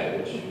our website,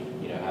 which,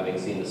 having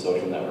seen the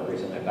social network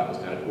recently, I thought was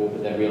kind of cool,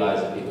 but then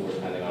realized that people were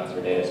spending on us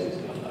for data, so we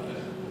scaled up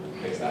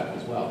and fixed that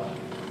as well.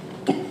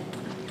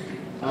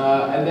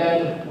 And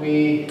then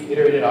we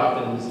iterated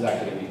often. This is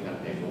actually going to be kind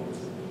of painful.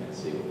 You can't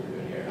see what we're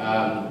doing here.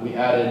 We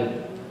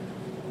added,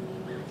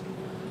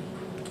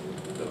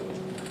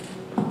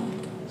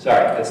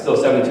 sorry, it's still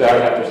 72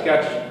 hours after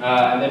sketch.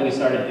 And then we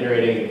started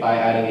iterating by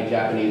adding a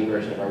Japanese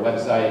version of our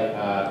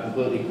website,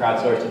 completely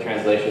crowdsourced the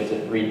translations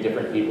to 3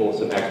 different people,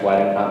 some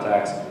ex-Wieden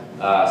contacts,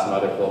 some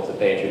other folks that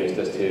they introduced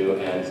us to,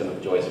 and some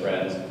of Joy's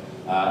friends.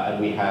 And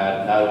we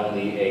had not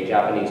only a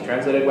Japanese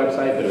translated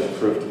website, but it was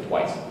proofed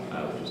twice,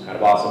 which was kind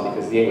of awesome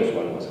because the English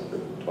one wasn't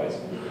proofed twice.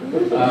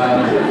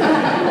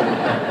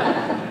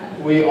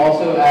 We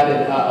also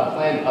added a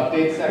planned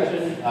update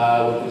section,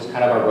 which was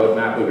kind of our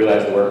roadmap. We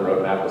realized the word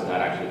roadmap was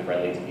not actually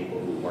friendly to people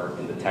who work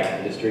in the tech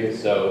industry.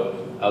 So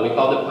we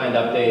called it planned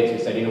updates. We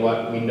said, you know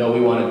what, we know we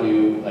want to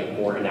do like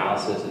more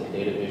analysis and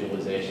data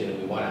visualization,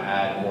 and we want to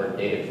add more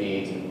data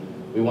feeds, and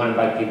we want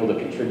to invite people to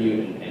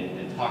contribute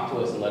and talk to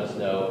us and let us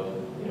know,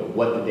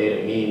 what the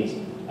data means,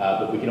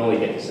 but we can only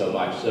get to so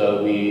much.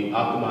 So we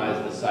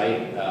optimized the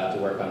site to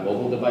work on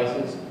mobile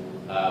devices,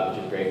 which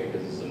is great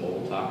because it's a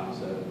mobile talk,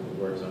 so it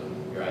works on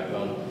your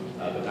iPhone,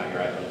 but not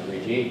your iPhone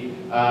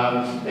 3G.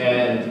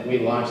 And we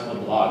launched a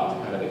blog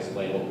to kind of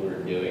explain what we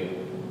were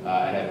doing,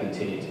 and I've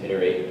continued to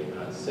iterate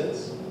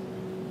since.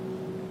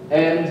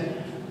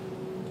 And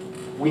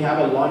we have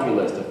a laundry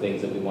list of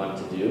things that we want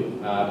to do,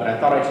 but I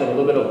thought I'd shed a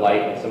little bit of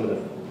light on some of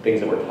the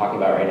things that we're talking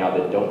about right now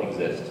that don't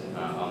exist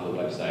on the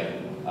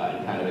website,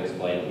 and kind of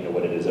explain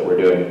what it is that we're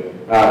doing.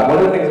 One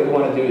of the things that we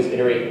want to do is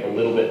iterate a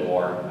little bit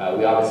more.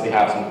 We obviously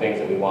have some things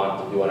that we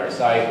want to do on our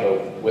site,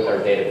 both with our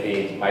data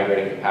feeds,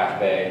 migrating to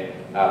Patchbay.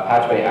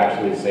 Patchbay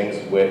actually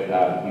syncs with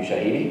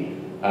Ushahidi,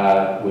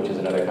 which is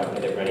another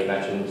company that Renny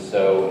mentioned.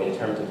 So in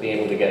terms of being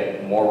able to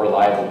get more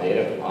reliable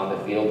data on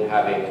the field,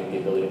 having the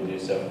ability to do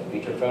so with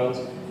feature phones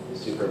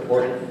is super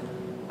important.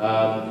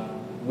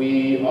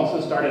 We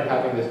also started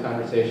having this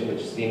conversation,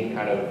 which seemed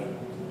kind of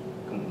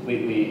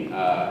completely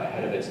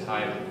ahead of its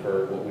time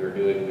for what we were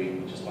doing.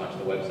 We just launched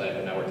the website,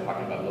 but now we're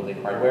talking about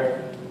building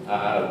hardware.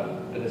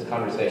 But this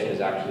conversation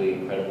is actually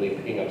incredibly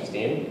picking up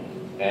steam,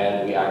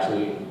 and we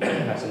actually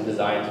have some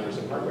designs for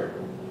some hardware.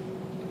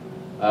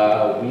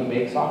 We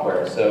make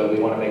software, so we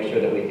want to make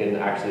sure that we can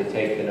actually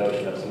take the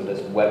notion of some of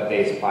this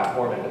web-based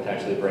platform and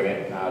potentially bring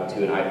it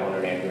to an iPhone or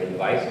an Android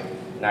device,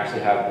 and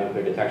actually have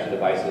nuclear detection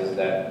devices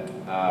that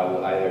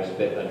will either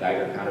spit a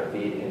Geiger counter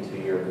feed into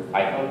your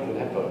iPhone through the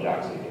headphone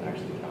jack, so you can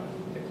actually count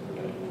things for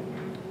it.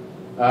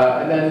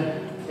 And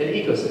then an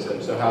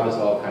ecosystem, so how this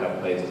all kind of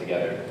plays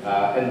together.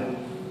 And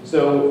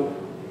so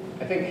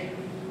I think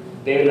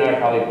David and I are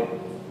probably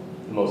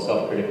the most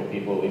self-critical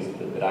people, at least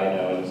that I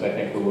know, and so I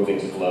think we're moving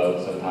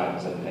slow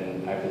sometimes,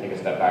 and I have to take a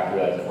step back to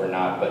realize that we're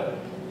not. But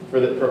for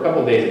a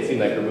couple of days, it seemed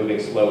like we're moving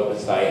slow with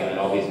the site, and then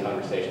all these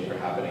conversations were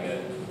happening, and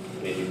it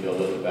made me feel a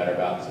little bit better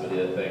about some of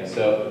the other things.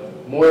 So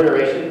more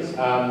iterations.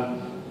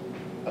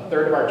 A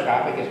third of our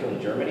traffic is from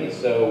Germany,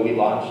 so we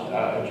launched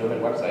a German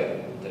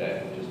website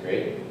today, which is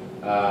great.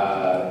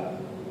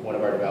 One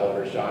of our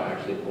developers, Sean,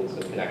 actually pulled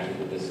some connections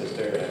with his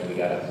sister, and we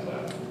got us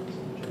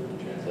some German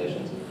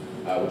translations,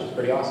 which is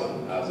pretty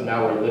awesome. So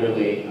now we're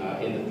literally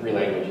in the 3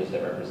 languages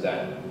that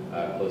represent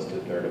close to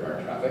a third of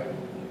our traffic.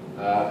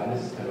 And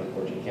this is kind of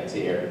unfortunate, you can't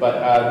see here.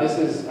 But this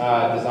is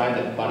design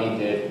that Bunny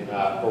did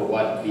for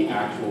what the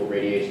actual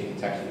radiation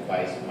detection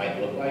device might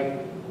look like,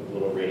 with a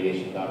little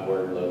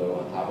radiation.org logo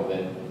on top of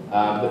it.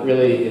 But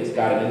really, it's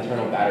got an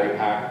internal battery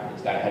pack,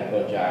 it's got a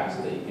headphone jack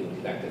so that you can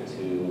connect it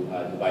to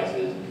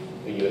devices,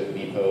 a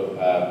USB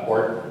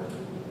port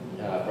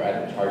for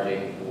either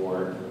charging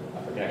or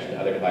for connection to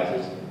other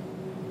devices,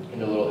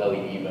 in a little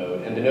LED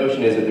mode. And the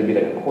notion is that there'd be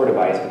like a core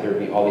device, but there'd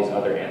be all these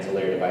other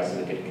ancillary devices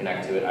that could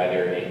connect to it,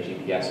 either a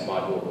GPS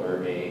module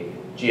or a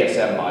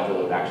GSM module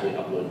that would actually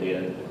upload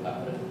data to the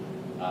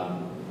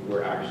cloud.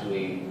 We're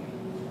actually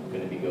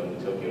going to be going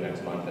to Tokyo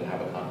next month and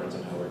have a conference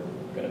on how we're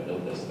going to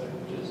build this thing,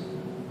 which is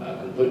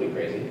completely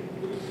crazy.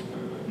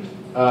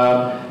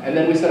 And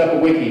then we set up a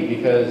wiki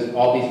because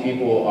all these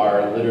people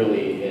are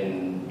literally in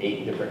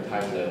 8 different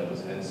time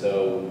zones. And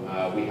so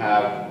we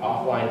have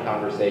offline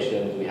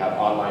conversations, we have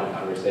online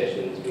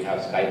conversations, we have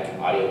Skype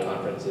audio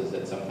conferences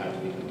that sometimes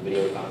become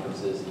video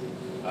conferences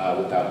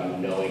without you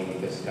knowing,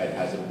 because Skype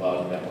has a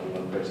bug that when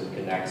one person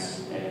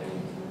connects and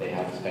they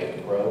have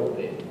Skype Pro,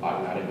 it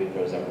automatically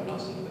throws everyone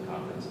else into the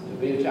conference into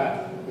video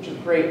chat, which is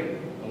great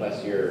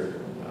unless you're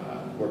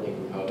working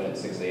from home and at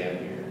 6 a.m.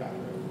 in your back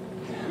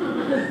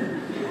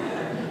room.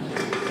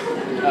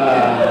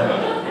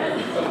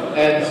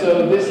 And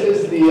so this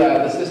is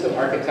the system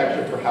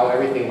architecture for how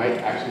everything might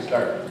actually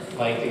start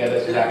playing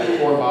together. So that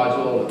core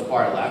module on the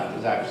far left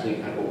is actually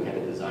kind of what we had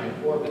to design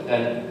for, but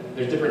then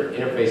there's different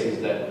interfaces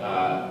that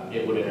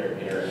it would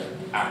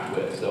interact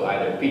with. So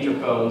either feature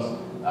phones,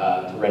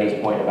 to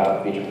Renny's point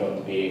about feature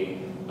phones being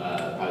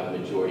probably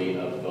the majority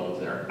of phones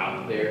that are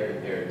out there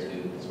compared to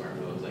the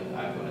smartphones like the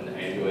iPhone and the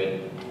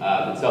Android.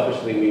 But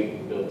selfishly, we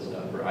build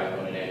stuff for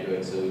iPhone and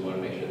Android, so we want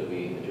to make sure that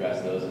we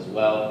address those as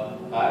well.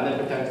 And then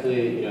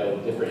potentially,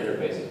 different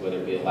interfaces, whether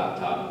it be a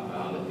laptop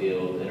on the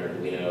field, an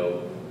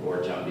Arduino, or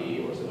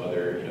Jumbie, or some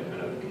other,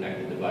 kind of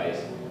connected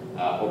device,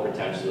 or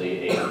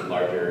potentially a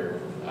larger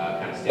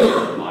kind of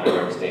standard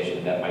monitoring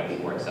station that might be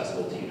more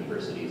accessible to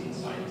universities and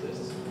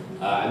scientists.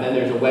 And then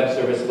there's a web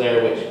service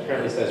layer, which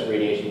currently says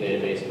radiation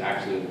database, but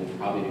actually we'll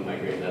probably be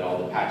migrating that all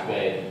to Patch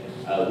Bay.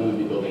 We would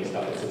be building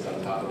stuff that sits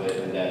on top of it,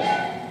 and then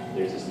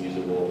there's this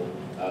user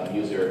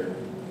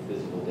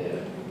visible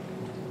data.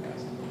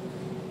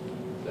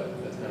 So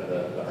that's kind of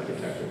the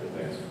architecture of the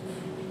things.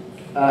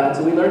 And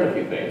so we learned a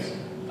few things,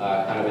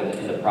 kind of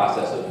in the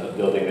process of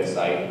building this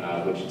site,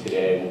 which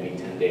today will be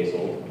 10 days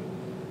old.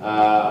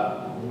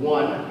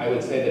 One, I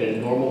would say that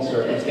in normal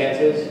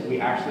circumstances, we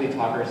actually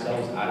talk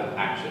ourselves out of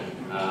action.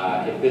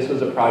 If this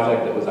was a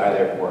project that was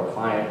either for a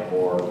client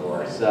or for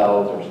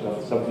ourselves or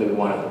something we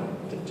wanted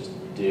to just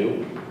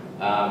do,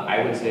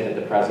 I would say that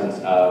the presence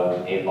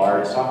of a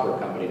large software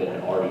company that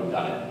had already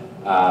done it,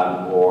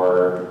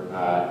 or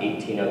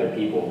 18 other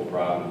people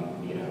from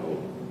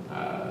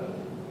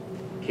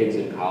kids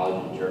in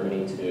college in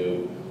Germany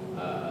to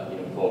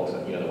folks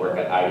that work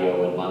at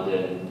IDEO in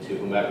London to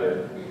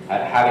whomever,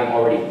 having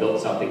already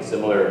built something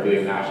similar,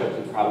 doing mashups,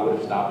 we probably would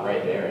have stopped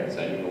right there and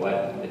said, you know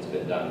what, it's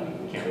been done.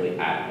 We can't really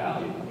add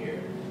value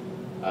here.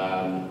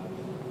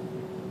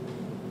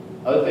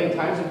 Other thing,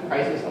 times of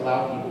crisis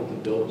allow people to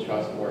build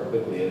trust more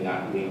quickly, and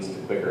that leads to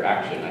quicker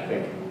action. I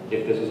think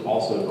if this was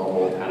also a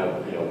normal kind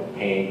of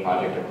paying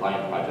project or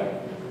client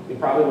project, we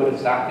probably would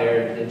have sat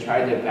there and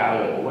tried to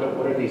evaluate, well,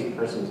 what are these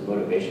person's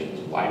motivations?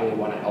 Why do they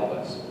want to help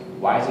us?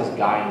 Why is this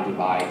guy in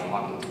Dubai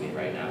talking to me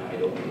right now? I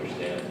don't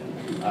understand.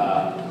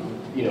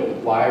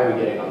 Why are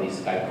we getting on these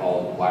Skype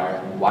calls?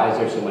 Why is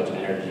there so much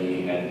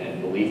energy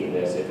and belief in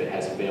this if it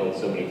has failed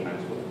so many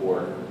times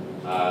before?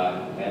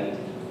 And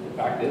the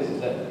fact is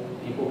that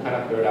people kind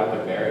of throw down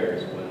their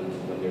barriers when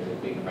there's a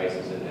big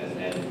crisis and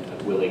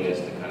a willingness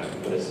to kind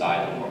of put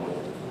aside the normal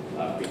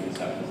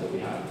preconceptions that we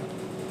have.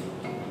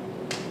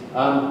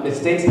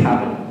 Mistakes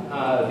happen.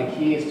 The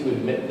key is to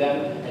admit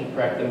them and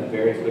correct them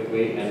very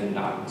quickly and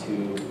not to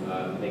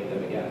make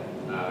them again.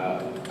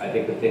 I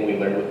think the thing we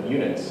learned with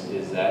units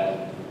is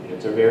that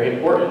units are very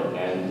important,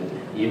 and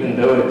even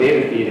though a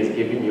data feed is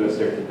giving you a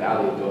certain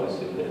value, don't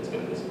assume that it's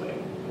going to display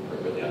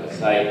appropriately on the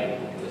site,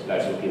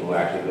 especially people who are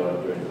actually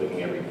going through and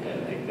clicking every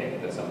pin. They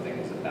think that something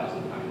is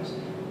 1,000 times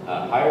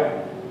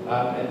higher.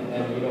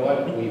 And you know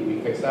what? We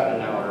fixed that and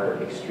now are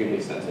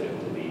extremely sensitive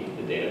to the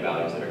data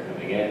values that are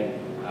coming in.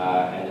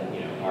 And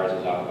ours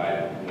was off by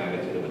a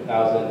magnitude of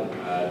 1,000.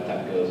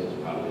 TEPCO's was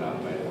probably off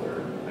by an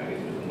order of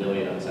magnitude of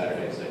 1,000,000 on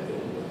Saturday, so I feel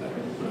a little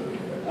better.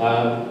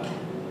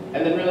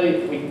 And then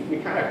really, we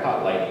kind of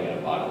caught lightning in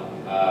a bottle.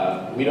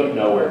 We don't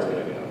know where it's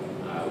going to go.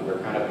 We're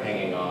kind of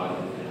hanging on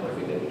and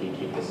hoping that we can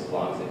keep this as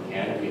long as it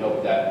can. We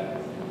hope that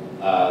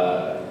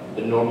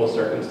the normal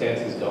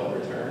circumstances don't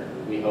return.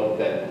 We hope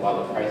that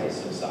while the crisis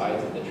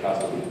subsides, that the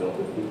trust that we built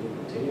with people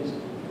continues.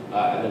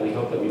 And then we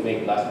hope that we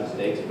make less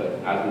mistakes, but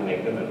as we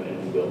make them,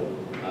 and we will,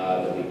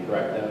 that we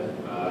correct them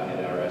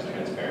and are as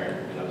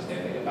transparent and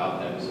understanding about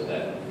them so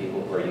that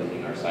people who are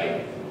using our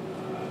site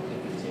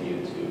can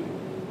continue to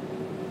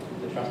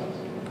trust us.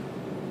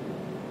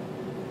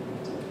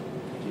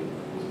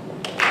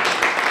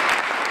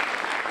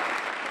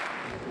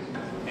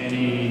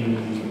 Any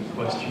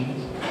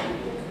questions?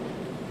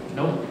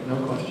 Nope, no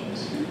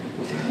questions.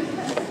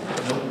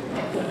 Nope.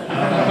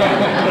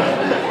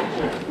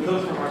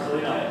 Those from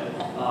Marcelino.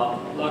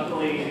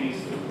 Luckily, these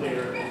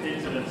nuclear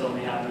incidents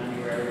only happen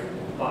anywhere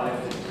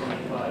 5 to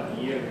 25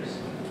 years,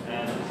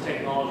 and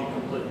technology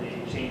completely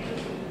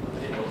changes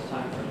in those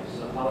time frames.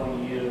 So how do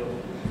you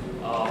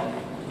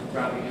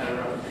wrap your head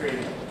around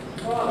creating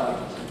a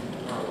product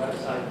or a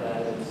website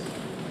that is,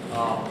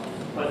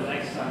 but the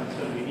next time it's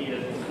going to be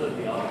needed, it's going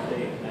to be out of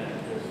date, and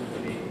there's going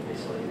to be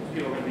basically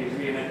people are going to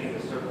be reinventing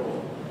the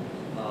circle,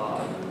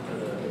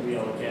 the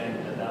wheel again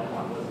at that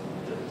point with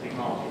the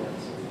technology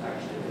that's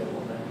actually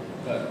available then.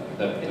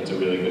 That's a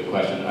really good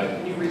question.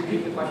 Can you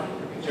repeat the question?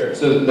 Sure.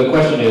 So the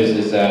question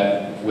is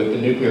that with the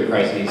nuclear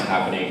crises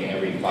happening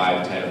every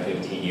 5, 10, or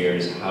 15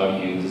 years, how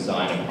do you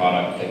design a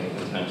product that can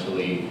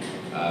potentially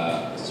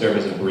serve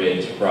as a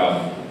bridge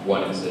from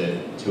one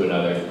incident to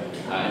another?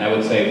 And I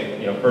would say,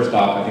 first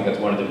off, I think that's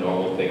one of the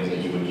normal things that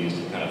you would use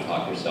to kind of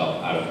talk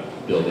yourself out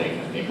of building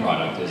a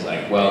product is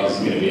like, well, this is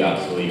going to be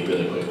obsolete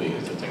really quickly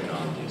because the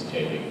technology is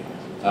changing.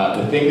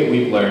 The thing that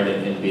we've learned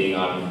in being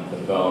on the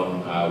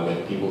phone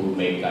with people who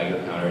make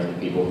Geiger counters and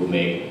people who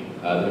make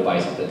the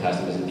devices that test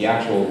them is that the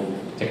actual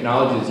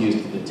technology that's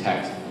used to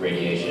detect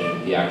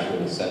radiation, the actual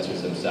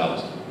sensors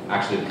themselves,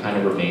 actually kind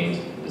of remains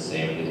the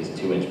same. It is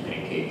 2-inch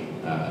pancake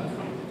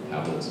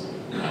tablets,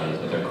 is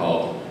what they're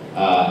called.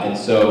 And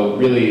so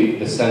really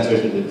the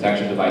sensors and the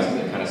detection devices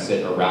that kind of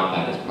sit around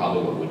that is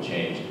probably what would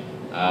change.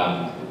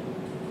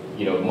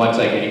 Much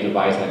like any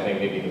device, I think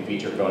maybe the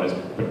feature phone is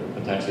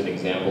potentially an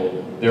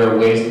example. There are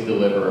ways to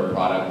deliver a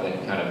product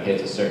that kind of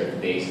hits a certain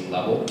base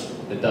level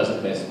that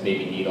doesn't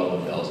maybe need all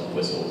the bells and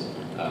whistles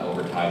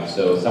over time.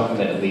 So something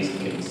that at least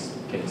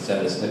can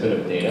send a snippet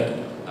of data,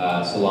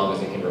 so long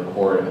as it can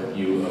record a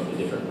few of the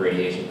different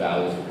radiation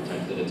values and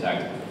potentially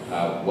detect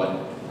what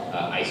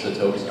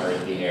isotopes are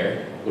in the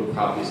air, would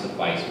probably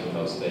suffice for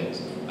most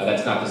things.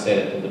 That's not to say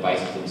that the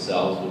devices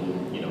themselves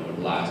would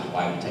last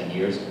 5 to 10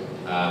 years.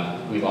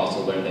 We've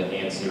also learned that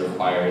ANSI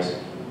requires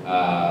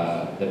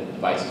that the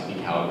devices be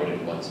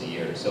calibrated once a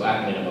year. So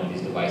at minimum,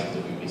 these devices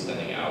that we'd be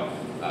sending out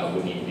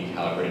would need to be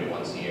calibrated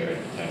once a year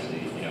and potentially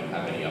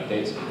have any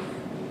updates.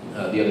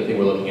 The other thing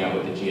we're looking at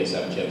with the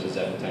GSM chips is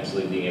that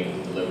potentially being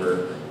able to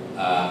deliver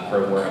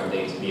firmware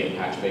updates via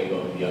patch bay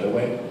going the other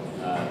way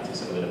to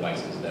some of the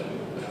devices that we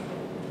put out.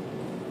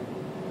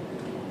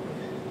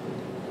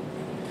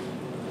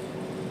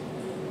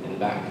 In the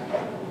back.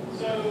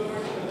 So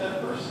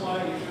that first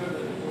slide you showed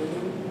that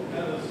balloon,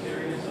 kind of the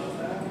scariness of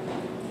that.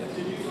 Yes.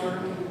 Did you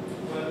learn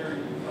whether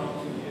you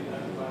felt to be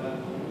affected by that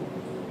balloon?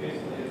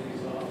 Basically, as you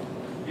saw.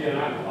 Yeah,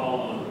 not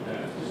following with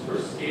that. Just for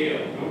scale,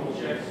 normal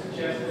chest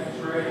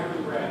X-ray, how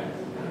many rats?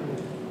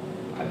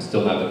 I'm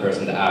still not the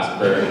person to ask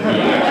for the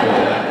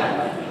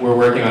actual. We're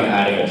working on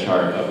adding a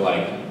chart of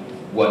like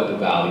what the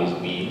values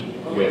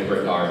mean with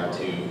regard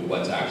to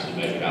what's actually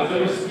measured out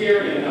there. It was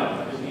scary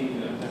enough. I just need to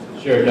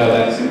know. Sure,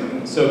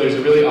 no, so there's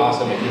a really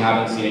awesome, if you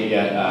haven't seen it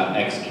yet,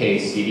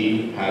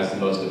 XKCD has the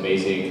most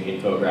amazing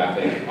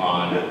infographic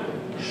on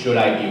should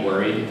I be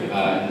worried?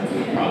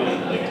 We'll probably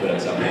link to it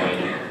at some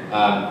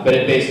point. But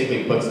it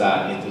basically puts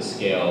that into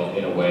scale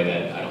in a way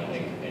that I don't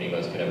think any of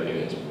us could ever do.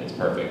 It's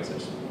perfect, so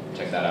just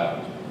check that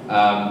out.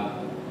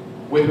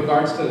 With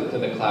regards to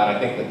the cloud, I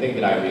think the thing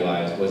that I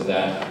realized was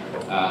that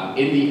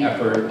in the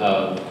effort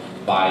of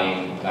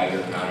buying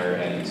Geiger counter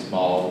and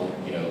small,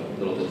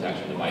 little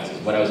detection devices,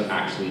 what I was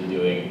actually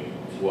doing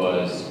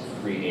was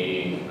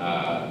creating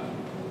an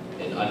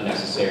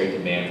unnecessary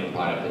demand for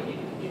product that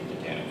needed to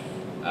damage.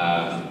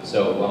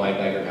 So while my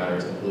Geiger counter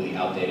is completely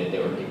outdated,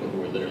 there were people who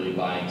were literally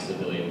buying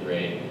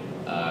civilian-grade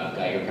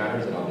Geiger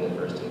counters, and I'll be the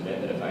first to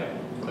admit that if I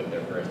clicked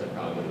there first, that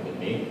probably would have been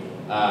me.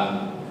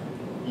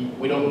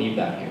 We don't need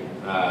that here.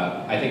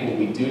 I think what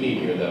we do need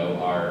here, though,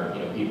 are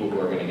people who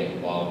are going to get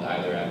involved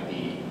either at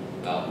the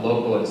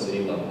local and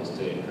city levels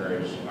to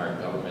encourage our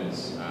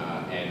governments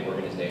and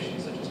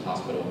organizations such as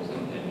hospitals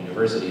and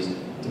universities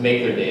to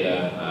make their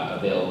data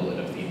available in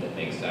a feed that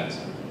makes sense.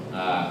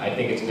 I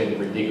think it's been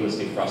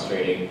ridiculously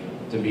frustrating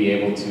to be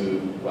able to,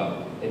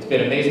 well, it's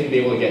been amazing to be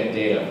able to get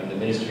data from the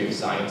Ministry of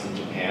Science in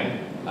Japan,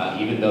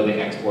 even though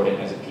they export it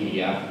as a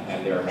PDF,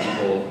 and there are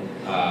people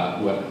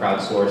who have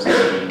crowdsourced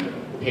the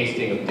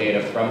pasting of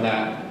data from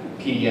that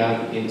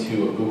PDF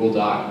into a Google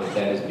Doc that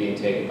then is being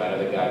taken by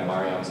another guy,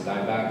 Marion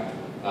Steinbach,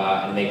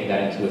 and making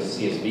that into a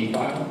CSV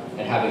file,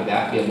 and having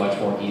that be a much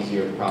more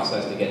easier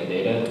process to get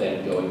data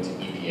than going to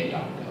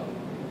EPA.gov.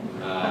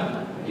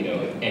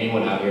 If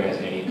anyone out here has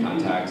any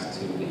contacts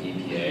to the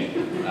EPA,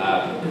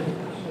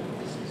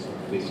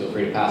 please feel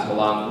free to pass them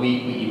along.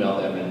 We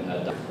emailed them and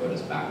wrote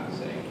us back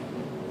saying,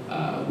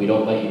 we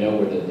don't let you know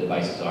where the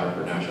devices are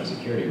for national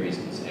security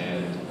reasons,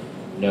 and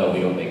no, we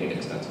don't make it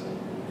extensible.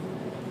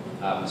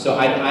 So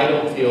I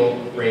don't feel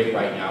great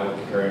right now with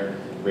the current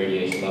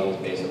radiation levels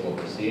based on what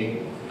we're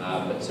seeing,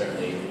 but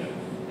certainly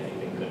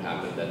anything could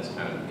happen that's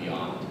kind of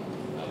beyond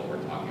what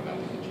we're talking about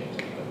that could change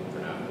things, but for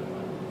now, it's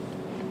fine.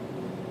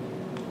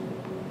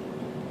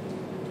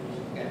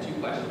 Got 2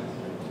 questions.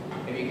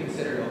 Have you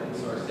considered open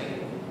sourcing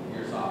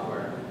your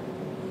software?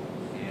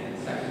 And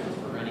second was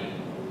for Renny.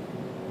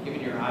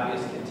 Given your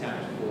obvious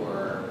contempt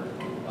for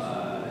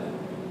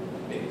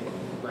big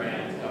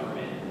brands,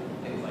 government,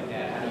 things like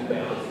that, how do you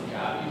balance the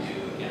job you do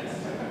against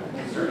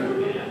certain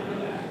demand for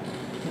that?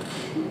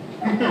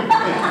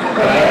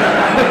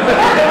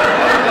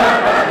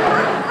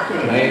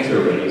 Can I answer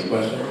Renny's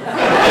question?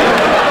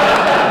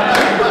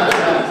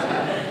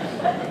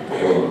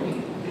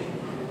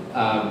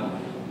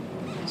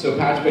 So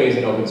PatchBay is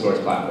an open source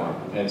platform,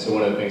 and so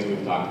one of the things that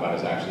we've talked about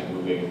is actually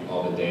moving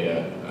all the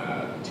data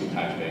to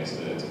PatchBay so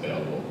that it's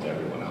available to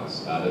everyone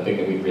else. The thing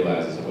that we've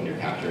realized is that when you're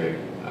capturing,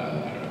 I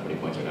don't know how many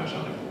points are now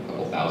showing, a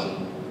couple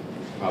thousand,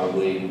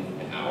 probably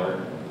an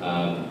hour,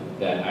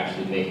 that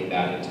actually making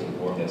that into a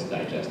form that's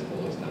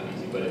digestible is not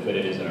easy, but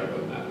it is in our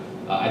roadmap.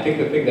 I think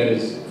the thing that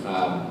is,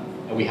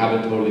 and we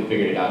haven't totally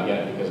figured it out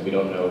yet because we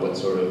don't know what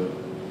sort of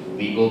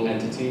legal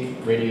entity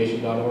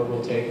radiation.org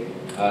will take,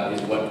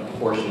 is what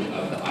portion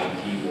of the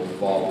IP will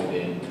fall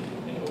within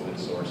an open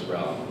source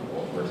realm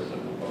versus a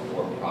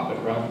for-profit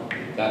realm.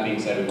 That being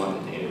said, we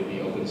want the data to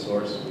be open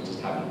source. We just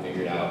haven't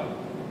figured out,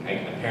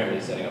 apparently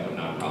setting up a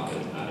nonprofit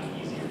is not an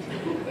easy or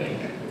trivial thing.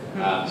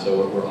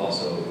 So we're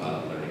also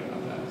learning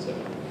about that. So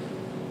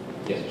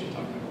yes, we should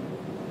talk about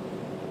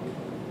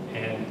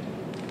it. And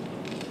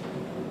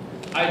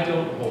I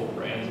don't hold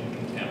brands in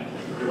contempt.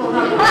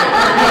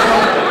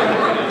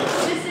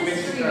 This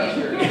is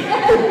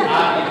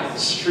streaming.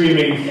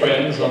 Streaming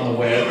friends on the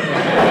web.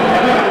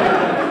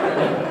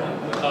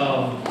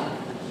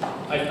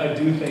 I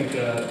do think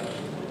a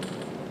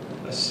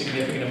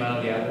significant amount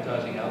of the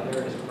advertising out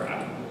there is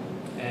crap.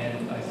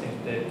 And I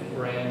think that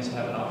brands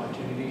have an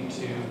opportunity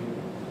to,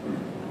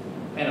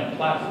 and a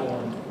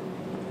platform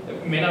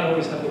that may not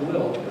always have the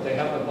will, but they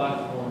have the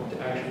platform to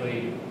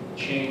actually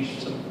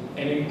change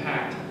and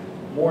impact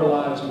more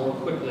lives more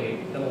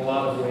quickly than a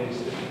lot of ways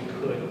that we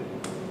could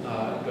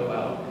go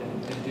out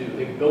and do.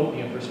 They've built the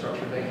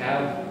infrastructure. They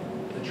have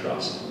the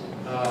trust.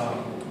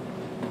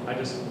 I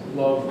just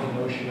love the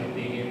notion of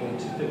being able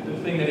to, the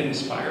thing that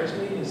inspires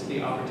me is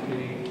the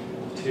opportunity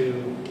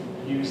to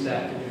use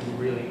that to do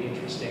really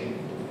interesting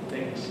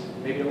things.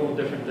 Maybe a little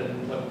different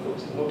than what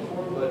folks had hoped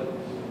for, but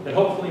that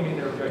hopefully meet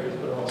their objectives,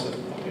 but are also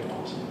fucking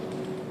awesome.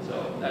 So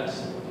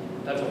that's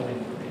a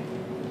win for me.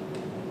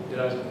 Did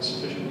I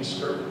sufficiently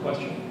skirt the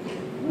question?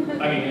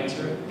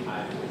 Answer it?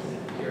 I'm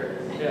just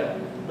curious. Yeah,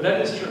 but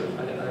that is true.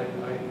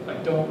 I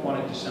don't want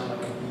it to sound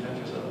like I'm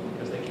contentious of them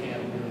because they can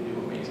really do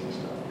amazing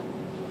stuff.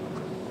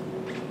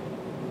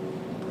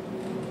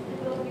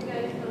 Will you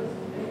guys post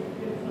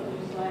your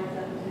slides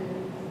up to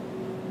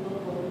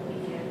local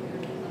media or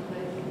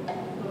someplace?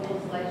 Local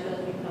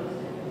slideshows be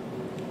posted?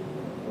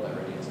 We'll let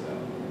Renny answer that.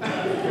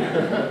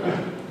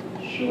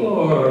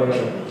 Sure.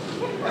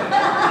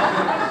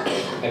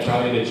 I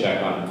probably need to check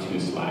on 2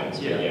 slides,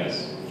 but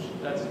yes.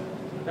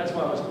 That's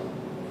why I was.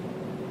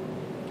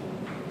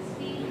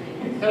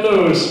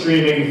 Hello,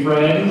 streaming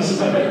friends.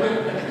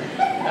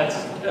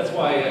 that's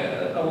why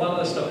a lot of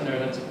the stuff in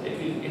there.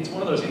 It's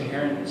one of those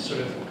inherent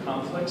sort of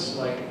conflicts.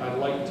 Like I'd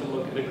like to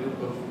look at a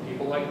group of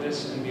people like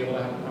this and be able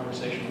to have a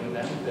conversation with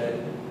them that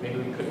maybe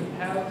we couldn't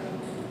have,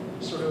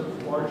 sort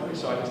of largely.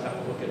 So I just have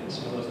to look at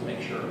some of those to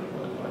make sure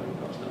what I can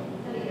post them.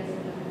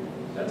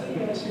 That's a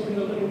yes. You need a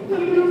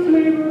little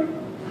flavor.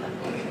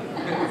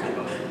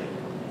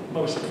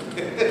 Mostly.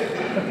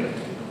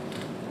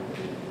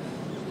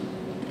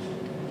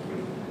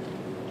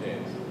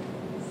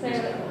 So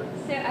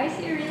I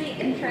see a really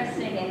interesting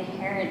interesting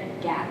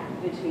inherent gap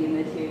between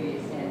the two you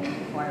standing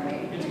before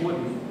me. It's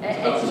wooden.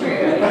 It's true,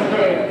 it's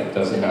true. It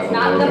doesn't have It's a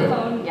not logo. the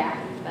phone gap,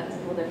 that's a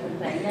whole different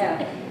thing,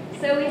 no.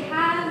 So we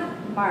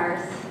have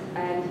Mars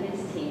and his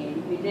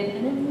team who did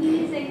an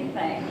amazing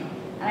thing.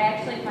 And I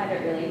actually find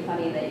it really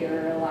funny that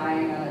you're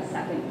relying on a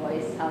second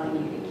voice telling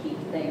you to keep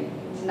things,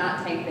 to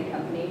not tank the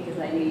company, because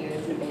I knew you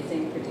as an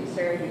amazing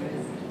producer who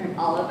was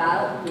all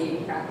about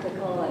being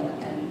practical and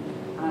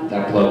on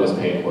That time. plug was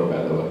paid for,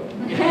 by the way.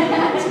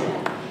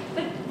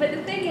 But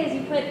the thing is,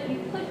 you put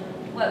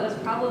what was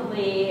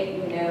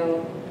probably,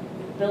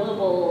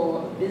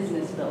 billable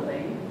business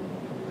building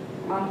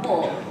on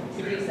hold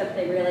to do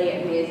something really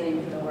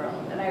amazing for the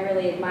world. And I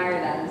really admire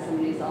that as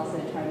somebody who's also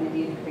trying to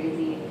do the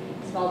crazy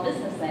small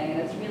business thing.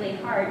 And it's really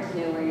hard to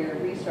know where your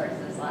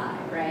resources lie,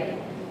 right?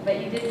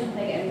 But you did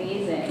something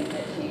amazing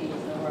that changes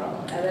the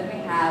world. And then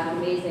we have an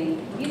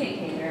amazing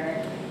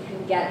communicator who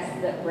gets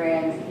that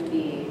brands can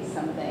be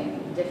something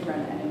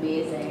different and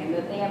amazing, and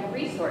that they have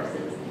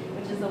resources,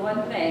 which is the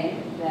one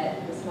thing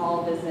that the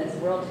small business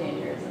world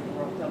changers of the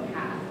world don't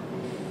have.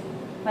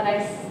 But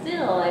I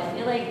feel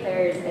like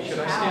there's a Should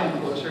I challenge.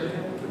 stand closer to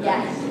him?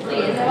 Yes,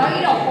 please. I want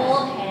you to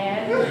hold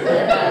hands and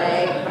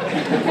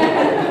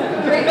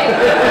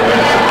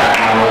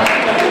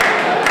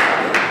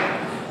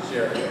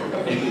Sure.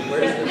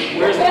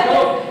 Where's the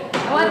Coke? I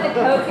want the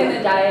Coke and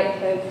the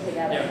Diet Coke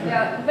together.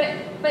 Yeah. No,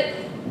 but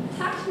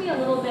talk to me a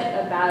little bit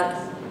about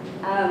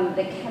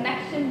the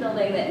connection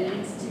building that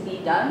needs to be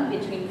done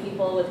between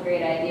people with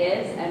great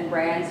ideas and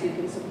brands who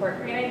can support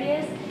great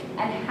ideas,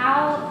 and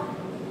how.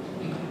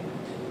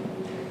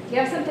 Do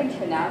you have something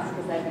to announce?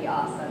 Because that'd be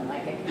awesome,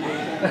 like a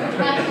connection.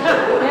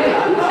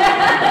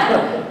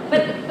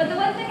 but the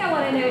one thing I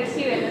want to know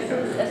too, and this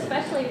is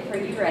especially for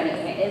you,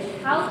 Renny, is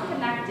how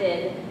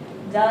connected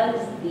does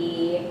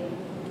the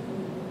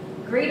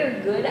greater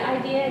good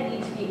idea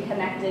need to be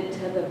connected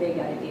to the big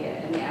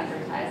idea in the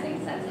advertising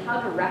sense? How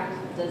direct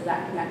does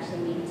that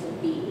connection need to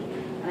be?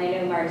 And I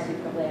know, Mars, you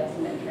probably have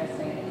some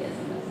interesting ideas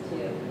in this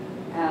too.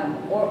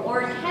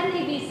 Or can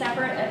they be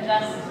separate and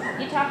just,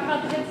 you talk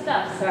about the good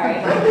stuff, sorry.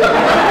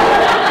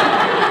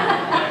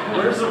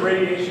 Where's the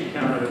radiation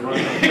counter that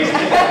runs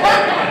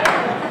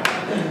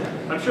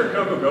on? I'm sure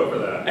Coke will go for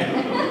that.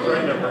 It's right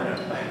in their brand.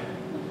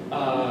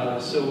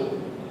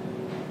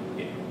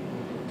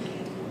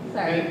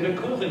 Sorry. And the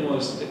cool thing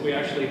was that we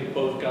actually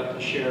both got to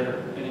share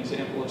an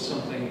example of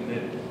something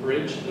that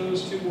bridged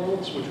those two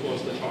worlds, which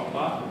was the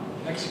chatbot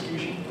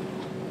execution.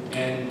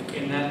 And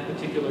in that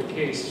particular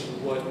case,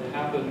 what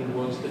happened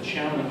was the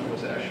challenge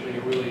was actually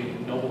a really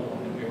noble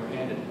one that we were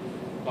handed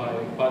by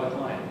the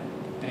client.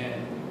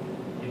 And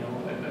I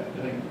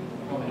think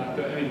probably not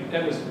good. I mean,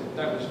 that was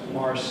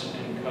Mars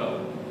and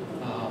Co.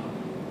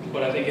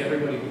 But I think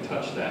everybody who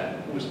touched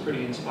that was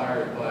pretty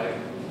inspired by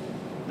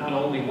not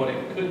only what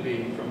it could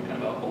be from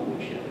kind of a holy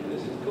shit,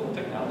 this is cool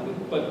technology,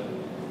 but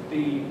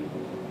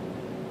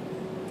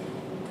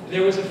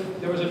there was a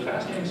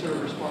fascinating sort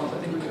of response. I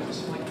think we got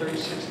something like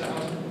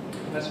 36,000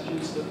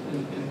 messages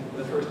in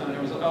the first time.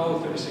 There was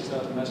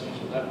 36,000 messages.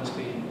 Well, that must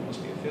be a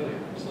failure.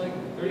 It's like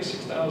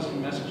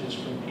 36,000 messages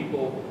from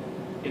people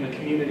in a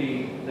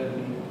community that have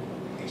been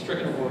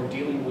stricken or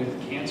dealing with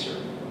cancer.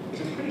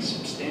 It's a pretty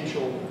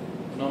substantial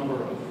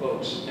number of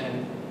folks,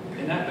 and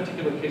in that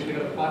particular case, we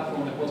had a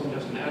platform that wasn't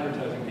just an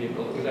advertising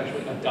vehicle. It was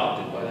actually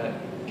adopted by that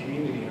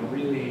community in a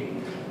really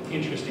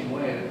interesting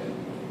way that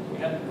we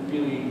hadn't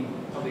really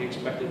probably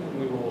expected when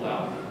we rolled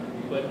out.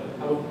 But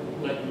I will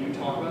let you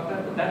talk about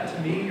that. But that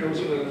to me, and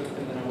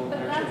then I will.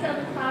 But that's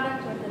a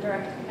product with a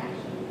direct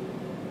connection.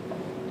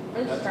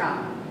 Live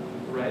strong.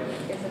 Right.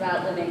 It's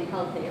about living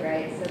healthy,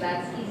 right? So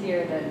that's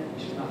easier than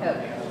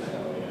Coke.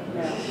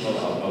 No.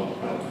 I'll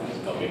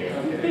help you here.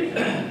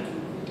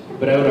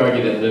 But I would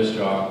argue that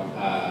Livestrong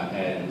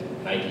and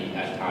Nike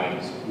at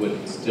times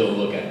would still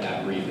look at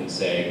that brief and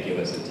say, give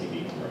us a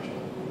TV commercial.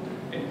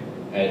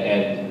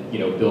 And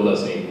build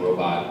us a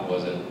robot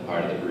wasn't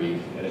part of the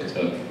brief, and it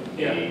took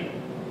the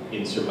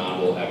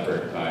insurmountable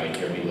effort by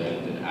Jeremy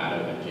Lind and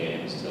Adam and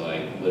James to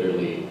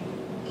literally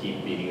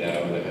keep beating that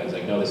over the head. It's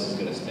like, no, this is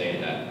going to stay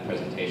in that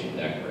presentation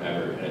deck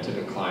forever. And it took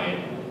a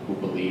client who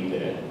believed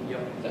in it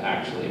to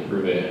actually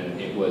approve it, and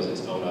it was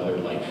its own other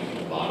lightning in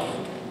a bottle.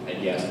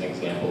 And yes, an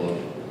example of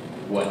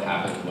what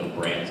happens when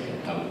brands can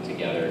come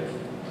together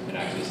and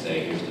actually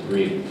say, here's the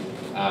brief.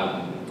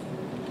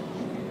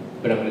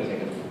 But I'm going to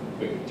take a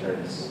quick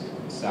turn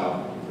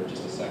south for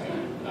just a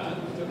second.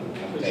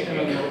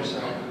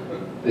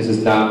 This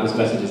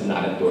message is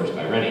not endorsed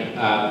by Renny.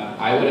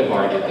 I would have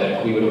argued that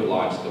if we would have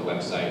launched the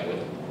website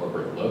with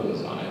corporate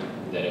logos on it,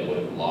 that it would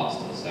have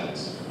lost a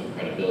sense of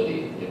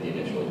credibility in the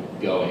initial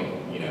going.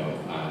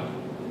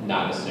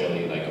 Not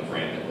necessarily like a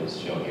brand that was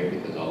shown here,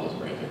 because all those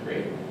brands are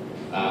great.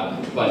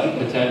 But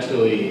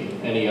potentially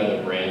any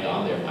other brand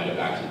on there might have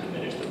actually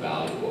diminished the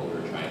value of what we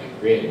were trying to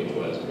create, which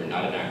was we're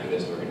not an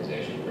activist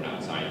organization, we're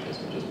not scientists,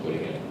 we're just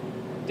putting in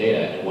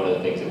data. And one of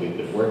the things that we've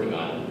been working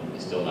on,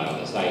 is still not on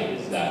the site,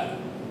 is that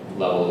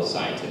level of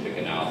scientific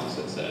analysis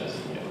that says,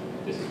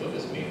 this is what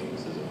this means,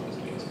 this is what this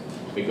means.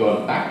 We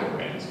go back to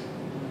brands.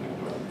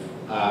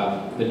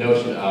 the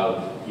notion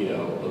of, you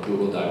know, a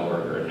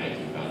Google.org or a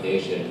Nike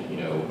Foundation, you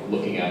know,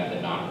 looking at the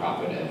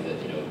nonprofit and the,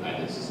 you know,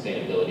 kind of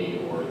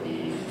sustainability or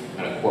the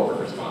kind of corporate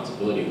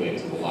responsibility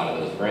wings of a lot of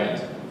those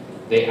brands,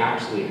 they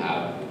actually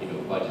have, you know,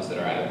 budgets that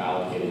are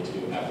allocated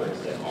to efforts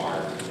that are,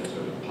 you know,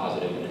 sort of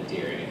positive and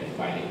endearing and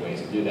finding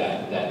ways to do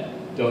that that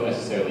don't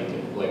necessarily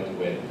conflict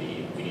with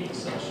the we need to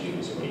sell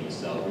shoes or we need to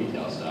sell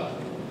retail stuff,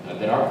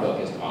 that are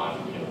focused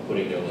on, you know,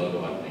 putting their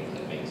logo on things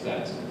that make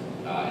sense.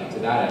 And to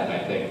that end,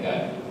 I think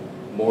that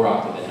more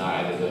often than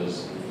not, either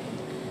those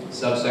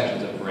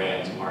subsections of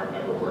brands aren't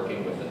ever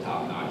working with the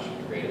top-notch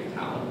creative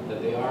talent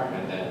that they are,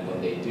 and then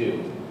when they do,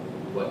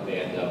 what they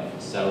end up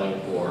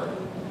settling for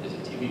is a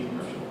TV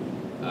commercial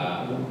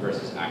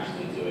versus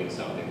actually doing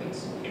something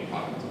that's a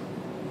product.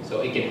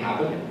 So it can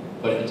happen,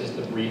 but it just,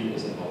 the brief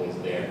isn't always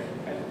there.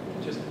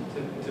 Just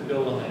to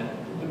build on that,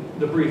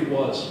 the brief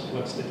was,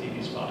 what's the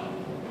TV spot?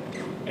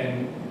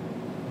 And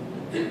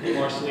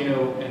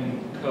Marcelino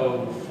and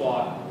co.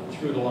 fought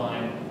through the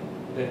line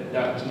that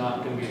that was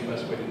not going to be the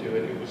best way to do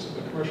it. It was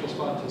a commercial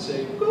spot to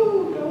say,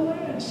 "Woo, go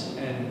Lance!"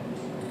 And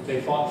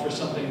they fought for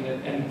something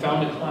that, and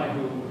found a client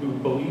who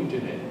believed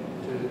in it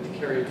to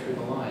carry it through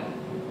the line.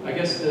 I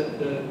guess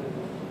the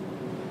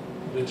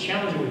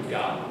challenge we've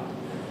got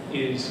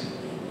is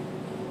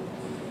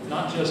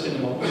not just in the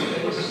mobile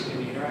space,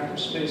 in the interactive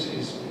space,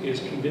 is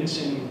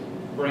convincing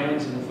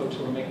brands and the folks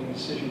who are making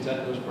decisions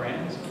at those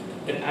brands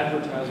that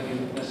advertising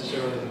isn't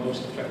necessarily the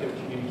most effective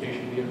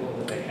communication vehicle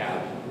that they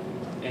have.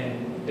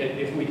 And that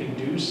if we can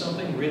do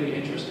something really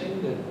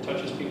interesting that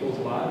touches people's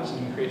lives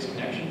and creates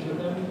connections with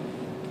them,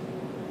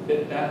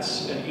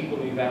 that's an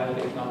equally valid,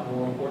 if not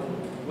more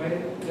important,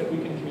 way that we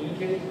can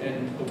communicate.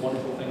 And the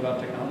wonderful thing about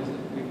technology is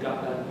that we've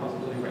got that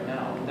possibility right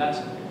now. And that's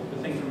the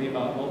thing for me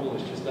about mobile,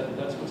 is just that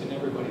that's what's in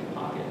everybody's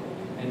pocket.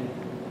 And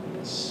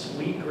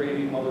sweet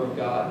gravy, mother of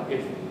God,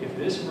 if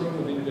this room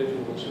of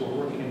individuals who are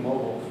working in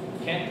mobile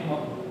can't come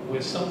up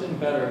with something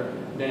better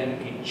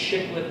than a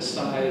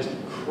chiclet-sized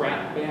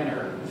crap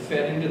banner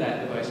fed into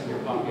that device in your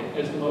pocket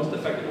as the most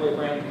effective way a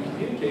brand can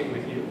communicate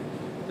with you,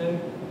 then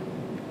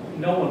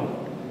no one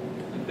will.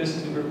 Like, this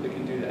is the group that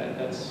can do that.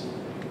 Let's do it.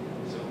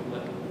 So,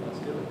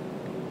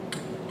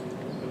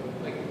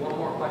 like, one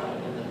more question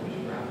and then we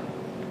should wrap up.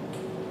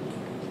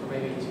 Or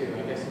maybe two.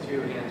 I guess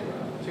two hands were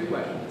up. Two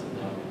questions.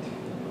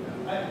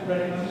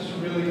 Renny, I'm just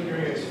really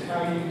curious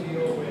how you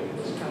deal with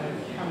this kind of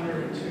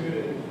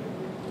counterintuitive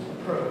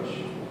approach.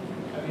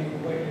 I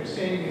mean, what you're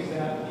saying is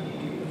that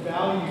the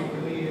value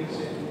really is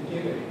in the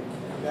giving,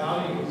 the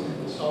value is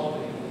in the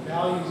solving, the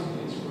value is in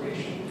the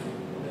inspiration,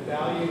 the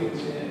value is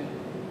in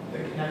the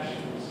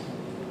connections.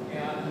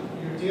 And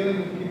you're dealing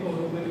with people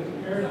who live in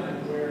a paradigm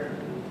where,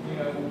 you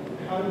know,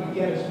 how do we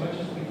get as much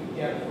as we can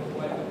get for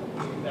what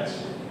we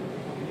invested?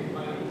 If we give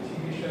money to a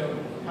TV show,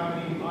 how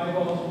many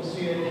eyeballs will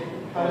see it?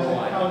 How does it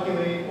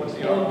calculate? What's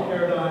the old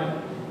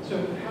paradigm? So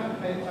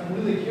I'm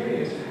really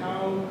curious,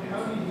 how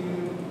do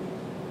you,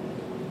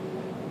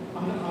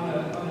 on a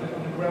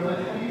ground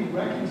level, how do you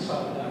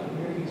reconcile that when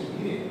you're in these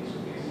meetings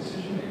with these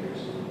decision makers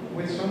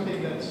with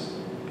something that's,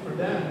 for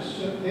them,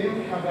 so they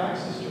don't have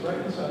access to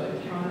reconcile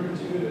that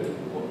counterintuitive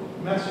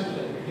message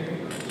that you're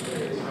giving them?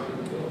 How do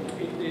you deal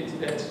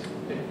with that?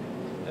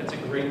 That's a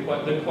great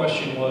question. The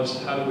question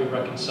was, how do we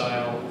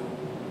reconcile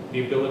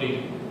the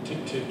ability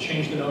to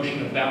change the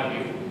notion of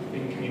value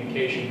in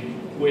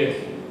communication with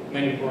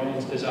many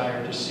brands'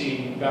 desire to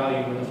see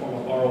value in the form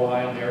of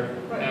ROI on their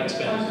ad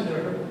spend?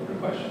 Good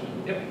question.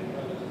 Yep.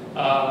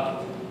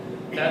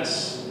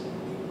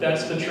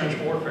 That's the trench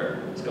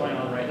warfare that's going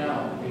on right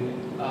now.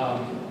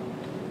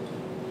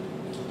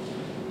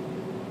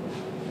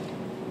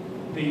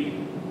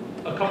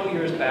 A couple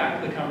years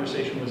back, the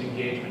conversation was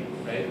engagement,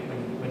 right?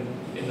 When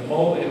in the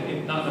mobile,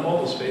 not in the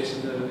mobile space,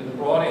 in the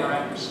broad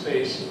interactive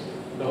space,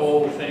 the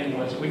whole thing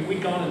was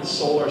we'd gone and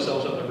sold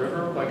ourselves up the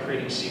river by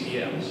creating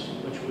CDMs,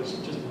 which was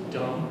just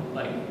dumb.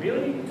 Like,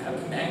 really?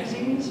 Have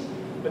magazines?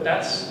 But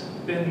that's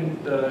been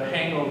the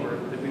hangover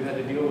that we've had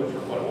to deal with for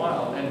quite a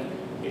while, and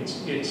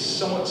it's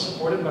somewhat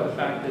supported by the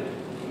fact that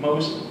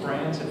most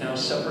brands have now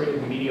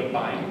separated media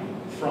buying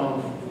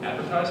from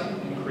advertising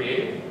and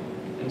creative,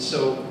 and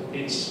so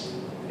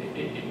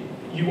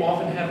you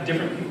often have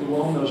different people who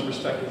own those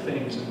respective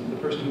things, and the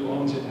person who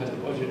owns it has the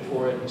budget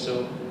for it, and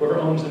so whoever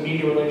owns the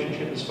media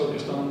relationship is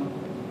focused on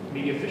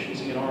media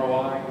efficiency and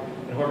ROI,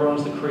 and whoever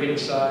owns the creative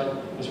side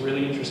is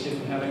really interested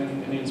in having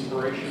an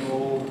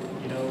inspirational,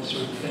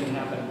 sort of thing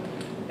happen.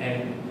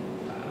 And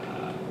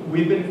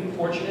we've been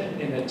fortunate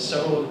in that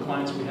several of the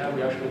clients we have,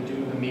 we actually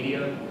do the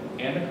media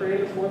and the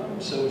creative for them.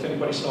 So if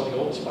anybody saw the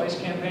Old Spice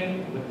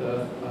campaign with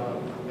the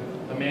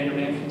man your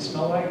man can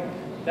smell like,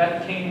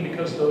 that came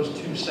because those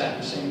two sat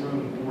in the same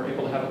room and were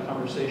able to have a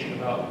conversation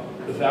about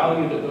the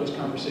value that those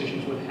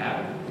conversations would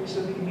have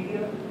vis-a-vis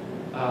media.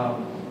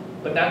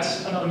 But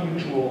that's an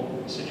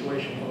unusual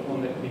situation, but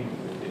one that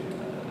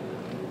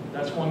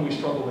that's one we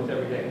struggle with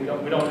every day. We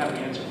don't have the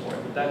answer for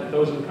it, but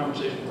those are the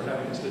conversations we're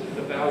having. Is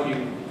the value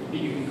that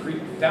you can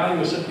create. Value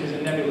is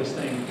a nebulous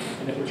thing,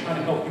 and if we're trying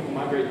to help people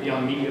migrate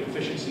beyond media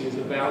efficiency, is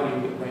the value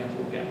that brands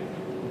will get.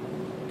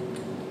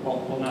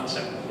 Well, not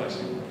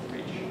sacrificing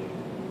reach.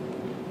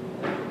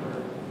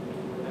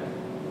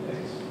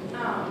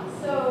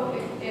 So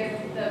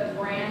if the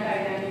brand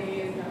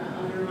identity is going to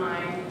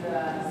undermine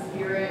the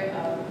spirit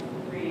of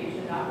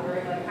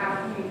radiation.org, like how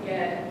can we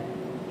get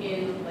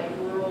in like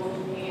rural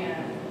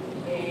Japan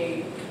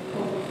a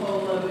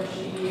Coca-Cola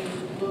machine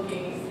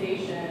looking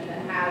station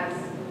that has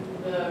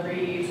the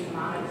radiation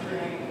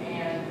monitoring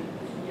and,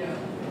 you know,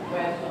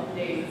 web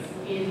updates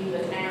in the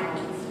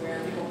towns where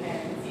people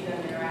can see them,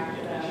 interact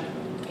with them,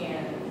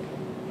 and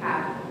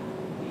have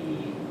the,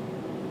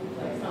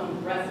 like,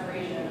 some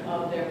restoration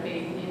of their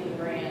faith in the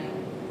brand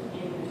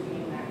in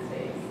between that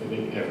space. I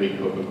think every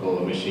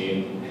Coca-Cola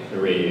machine, the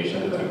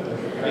radiation detector.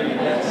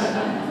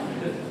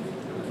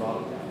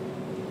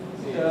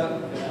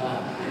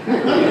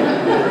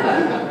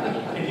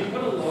 If you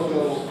put a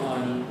logo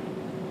on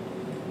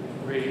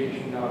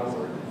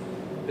radiation.org,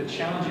 the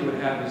challenge you would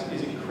have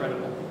is it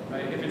credible,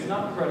 right? If it's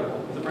not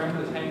credible, if the brand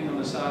that's hanging on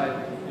the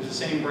side is the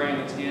same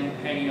brand that's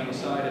hanging on the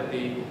side at the,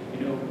 you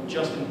know,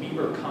 Justin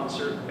Bieber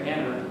concert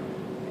banner,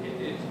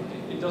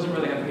 it doesn't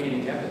really have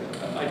meaning.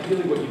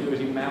 Ideally, what you do is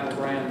you map a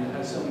brand that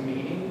has some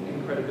meaning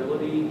and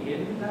credibility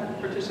in that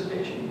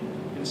participation.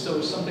 And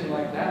so something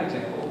like that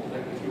example,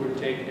 like if you were to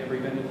take every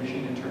vending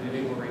machine and turn it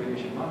into a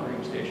radiation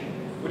monitoring station,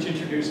 which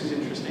introduces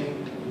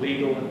interesting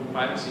legal and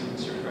privacy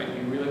concerns, right?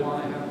 You really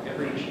want to have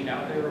every machine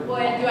out there? Well,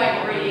 do I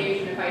get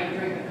radiation if I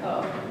drink a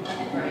Coke,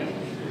 right?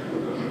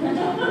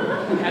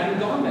 Hadn't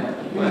gone there.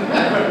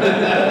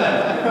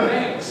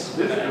 Thanks.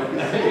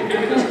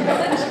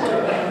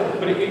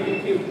 But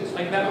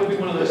like that would be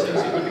one of those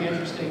things that would be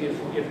interesting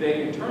if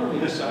they internally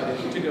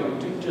decided to go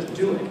to just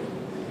do it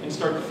and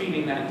start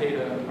feeding that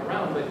data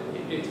around. But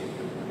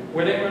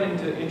where they run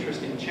into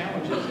interesting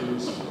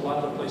challenges is a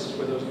lot of the places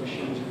where those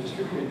machines are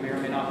distributed may or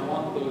may not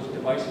want those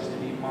devices to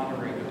be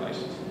monitoring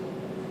devices,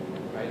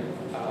 right?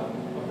 A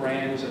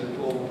brand is a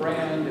global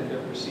brand, and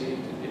they're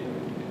perceived, in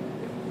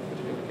a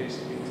particular case,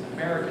 to be an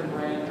American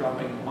brand,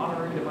 dropping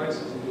monitoring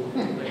devices and doing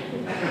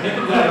things.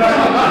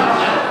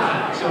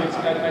 So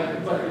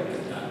but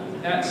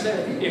that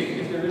said,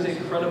 if there is a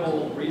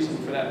credible reason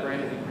for that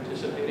brand to be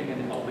participating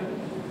and helping,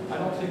 I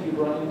don't think you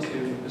run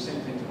into the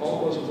same things. If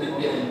all it was a logo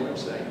on the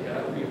website, yeah,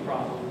 that would be a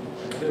problem.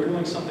 If they were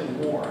doing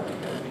something more, I think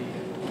that would be,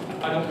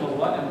 I don't know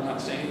what, and I'm not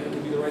saying that it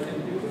would be the right thing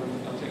to do, but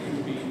I'm thinking it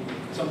would be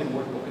something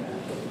worth looking at.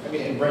 I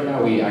mean, right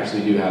now we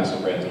actually do have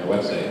some brands on our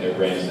website. They're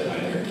brands that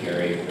either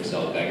carry or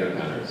sell Geiger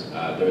counters.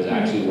 There was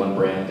actually one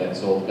brand that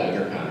sold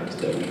Geiger counters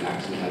that we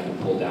actually had to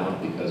pull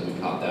down because we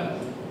caught them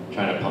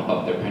trying to pump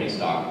up their penny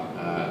stock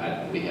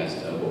at the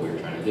behest of what we were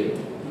trying to do.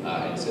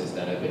 And since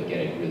then, I've been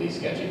getting really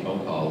sketchy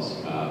phone calls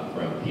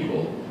from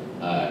people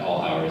at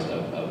all hours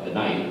of the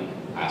night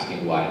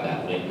asking why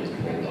that link was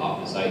pulled off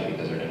the site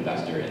because they're an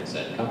investor in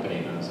said company.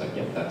 And I was like,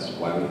 yep, that's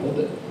why we pulled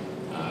it.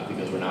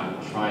 Because we're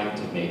not trying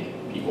to make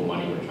people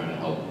money, we're trying to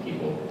help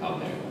people out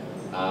there.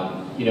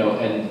 You know,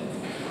 and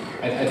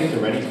I think to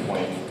Renny's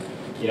point,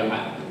 you know,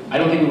 I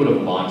don't think we would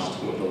have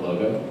launched with the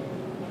logo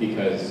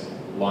because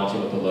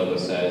launching with the logo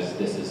says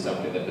this is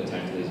something that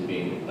potentially is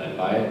being led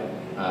by it.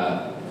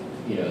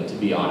 You know, to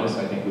be honest,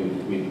 I think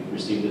we've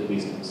received at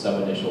least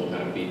some initial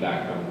kind of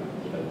feedback from,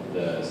 you know,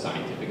 the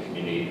scientific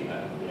community,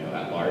 you know,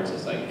 at large.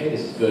 It's like, hey,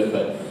 this is good,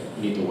 but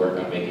you need to work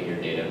on making your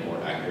data more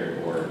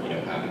accurate or, you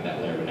know, having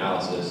that layer of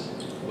analysis.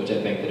 Which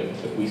I think that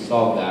if we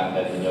solve that,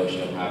 then the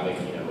notion of having,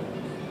 you know,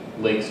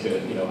 links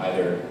to, you know,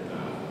 either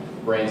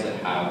brands that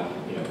have,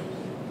 you know,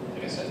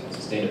 like I said,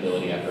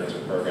 sustainability efforts or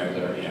programs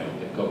that are, you know,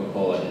 if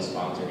Coca-Cola is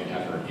sponsoring an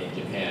effort in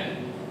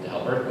Japan to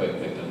help earthquake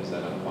victims,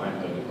 then I'm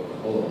fine putting the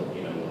Coca-Cola,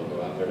 you know,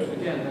 logo out there.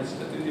 Again,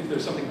 if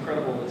there's something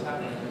credible that's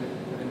happening,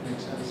 then it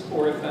makes sense.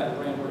 Or if that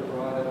brand were to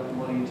provide enough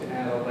money to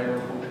add a layer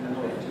of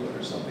functionality to it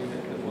or something that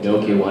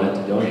Nokia wanted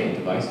to donate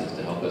devices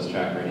to help us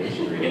track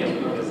radiation readings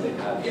because they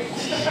have.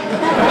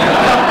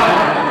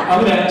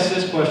 I'm going to ask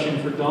this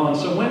question for Dawn.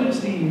 So when is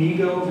the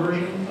Nego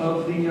version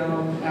of the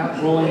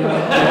app rolling out?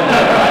 I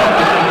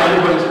think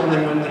everybody's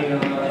wondering when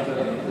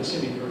the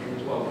City version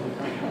as well.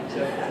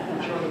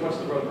 Charlie, what's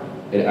the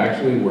roadmap? It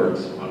actually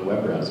works on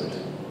web browsers.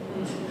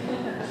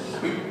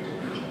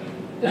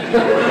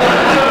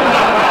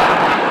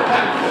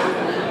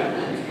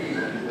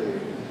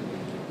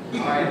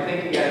 All right,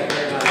 thank you guys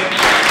very much.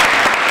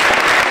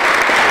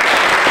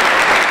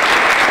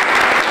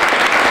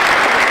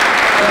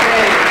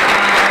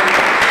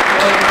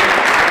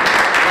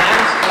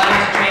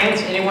 Last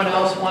chance. Anyone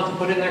else want to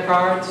put in their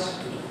cards?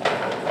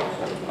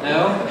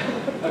 No?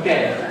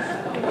 Okay.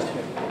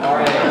 All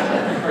right.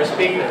 Our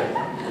speaker.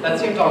 That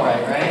seems all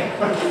right, right?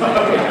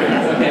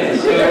 Okay,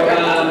 so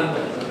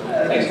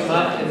thanks so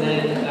much, and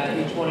then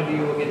each one of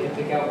you will get to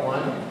pick out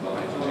one.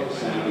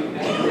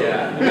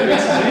 Yeah.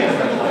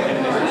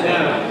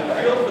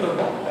 Feel for the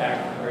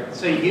back.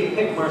 So you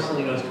pick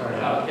Marcelino's card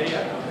out. Okay,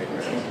 yeah.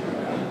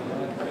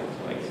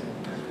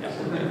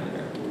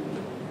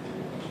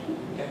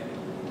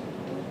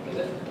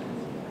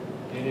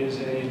 It is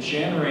a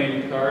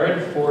Janrain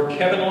card for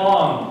Kevin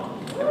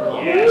Long.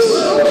 Yes.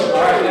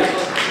 All right,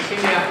 see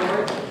me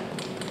afterwards.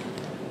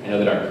 I know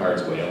that our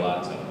cards weigh a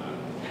lot, so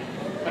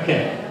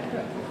Okay.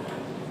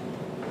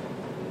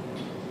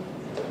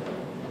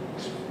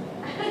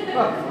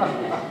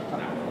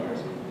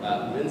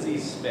 Lindsay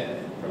Smith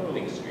from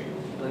Think Street.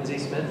 Lindsay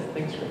Smith,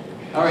 thanks for.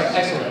 All right,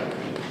 excellent.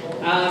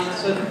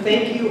 So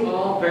thank you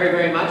all very,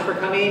 very much for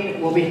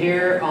coming. We'll be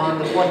here on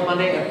the 4th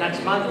Monday of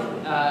next month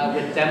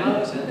with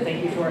demos, and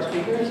thank you to our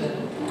speakers,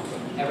 and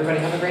everybody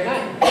have a great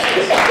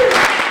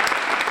night.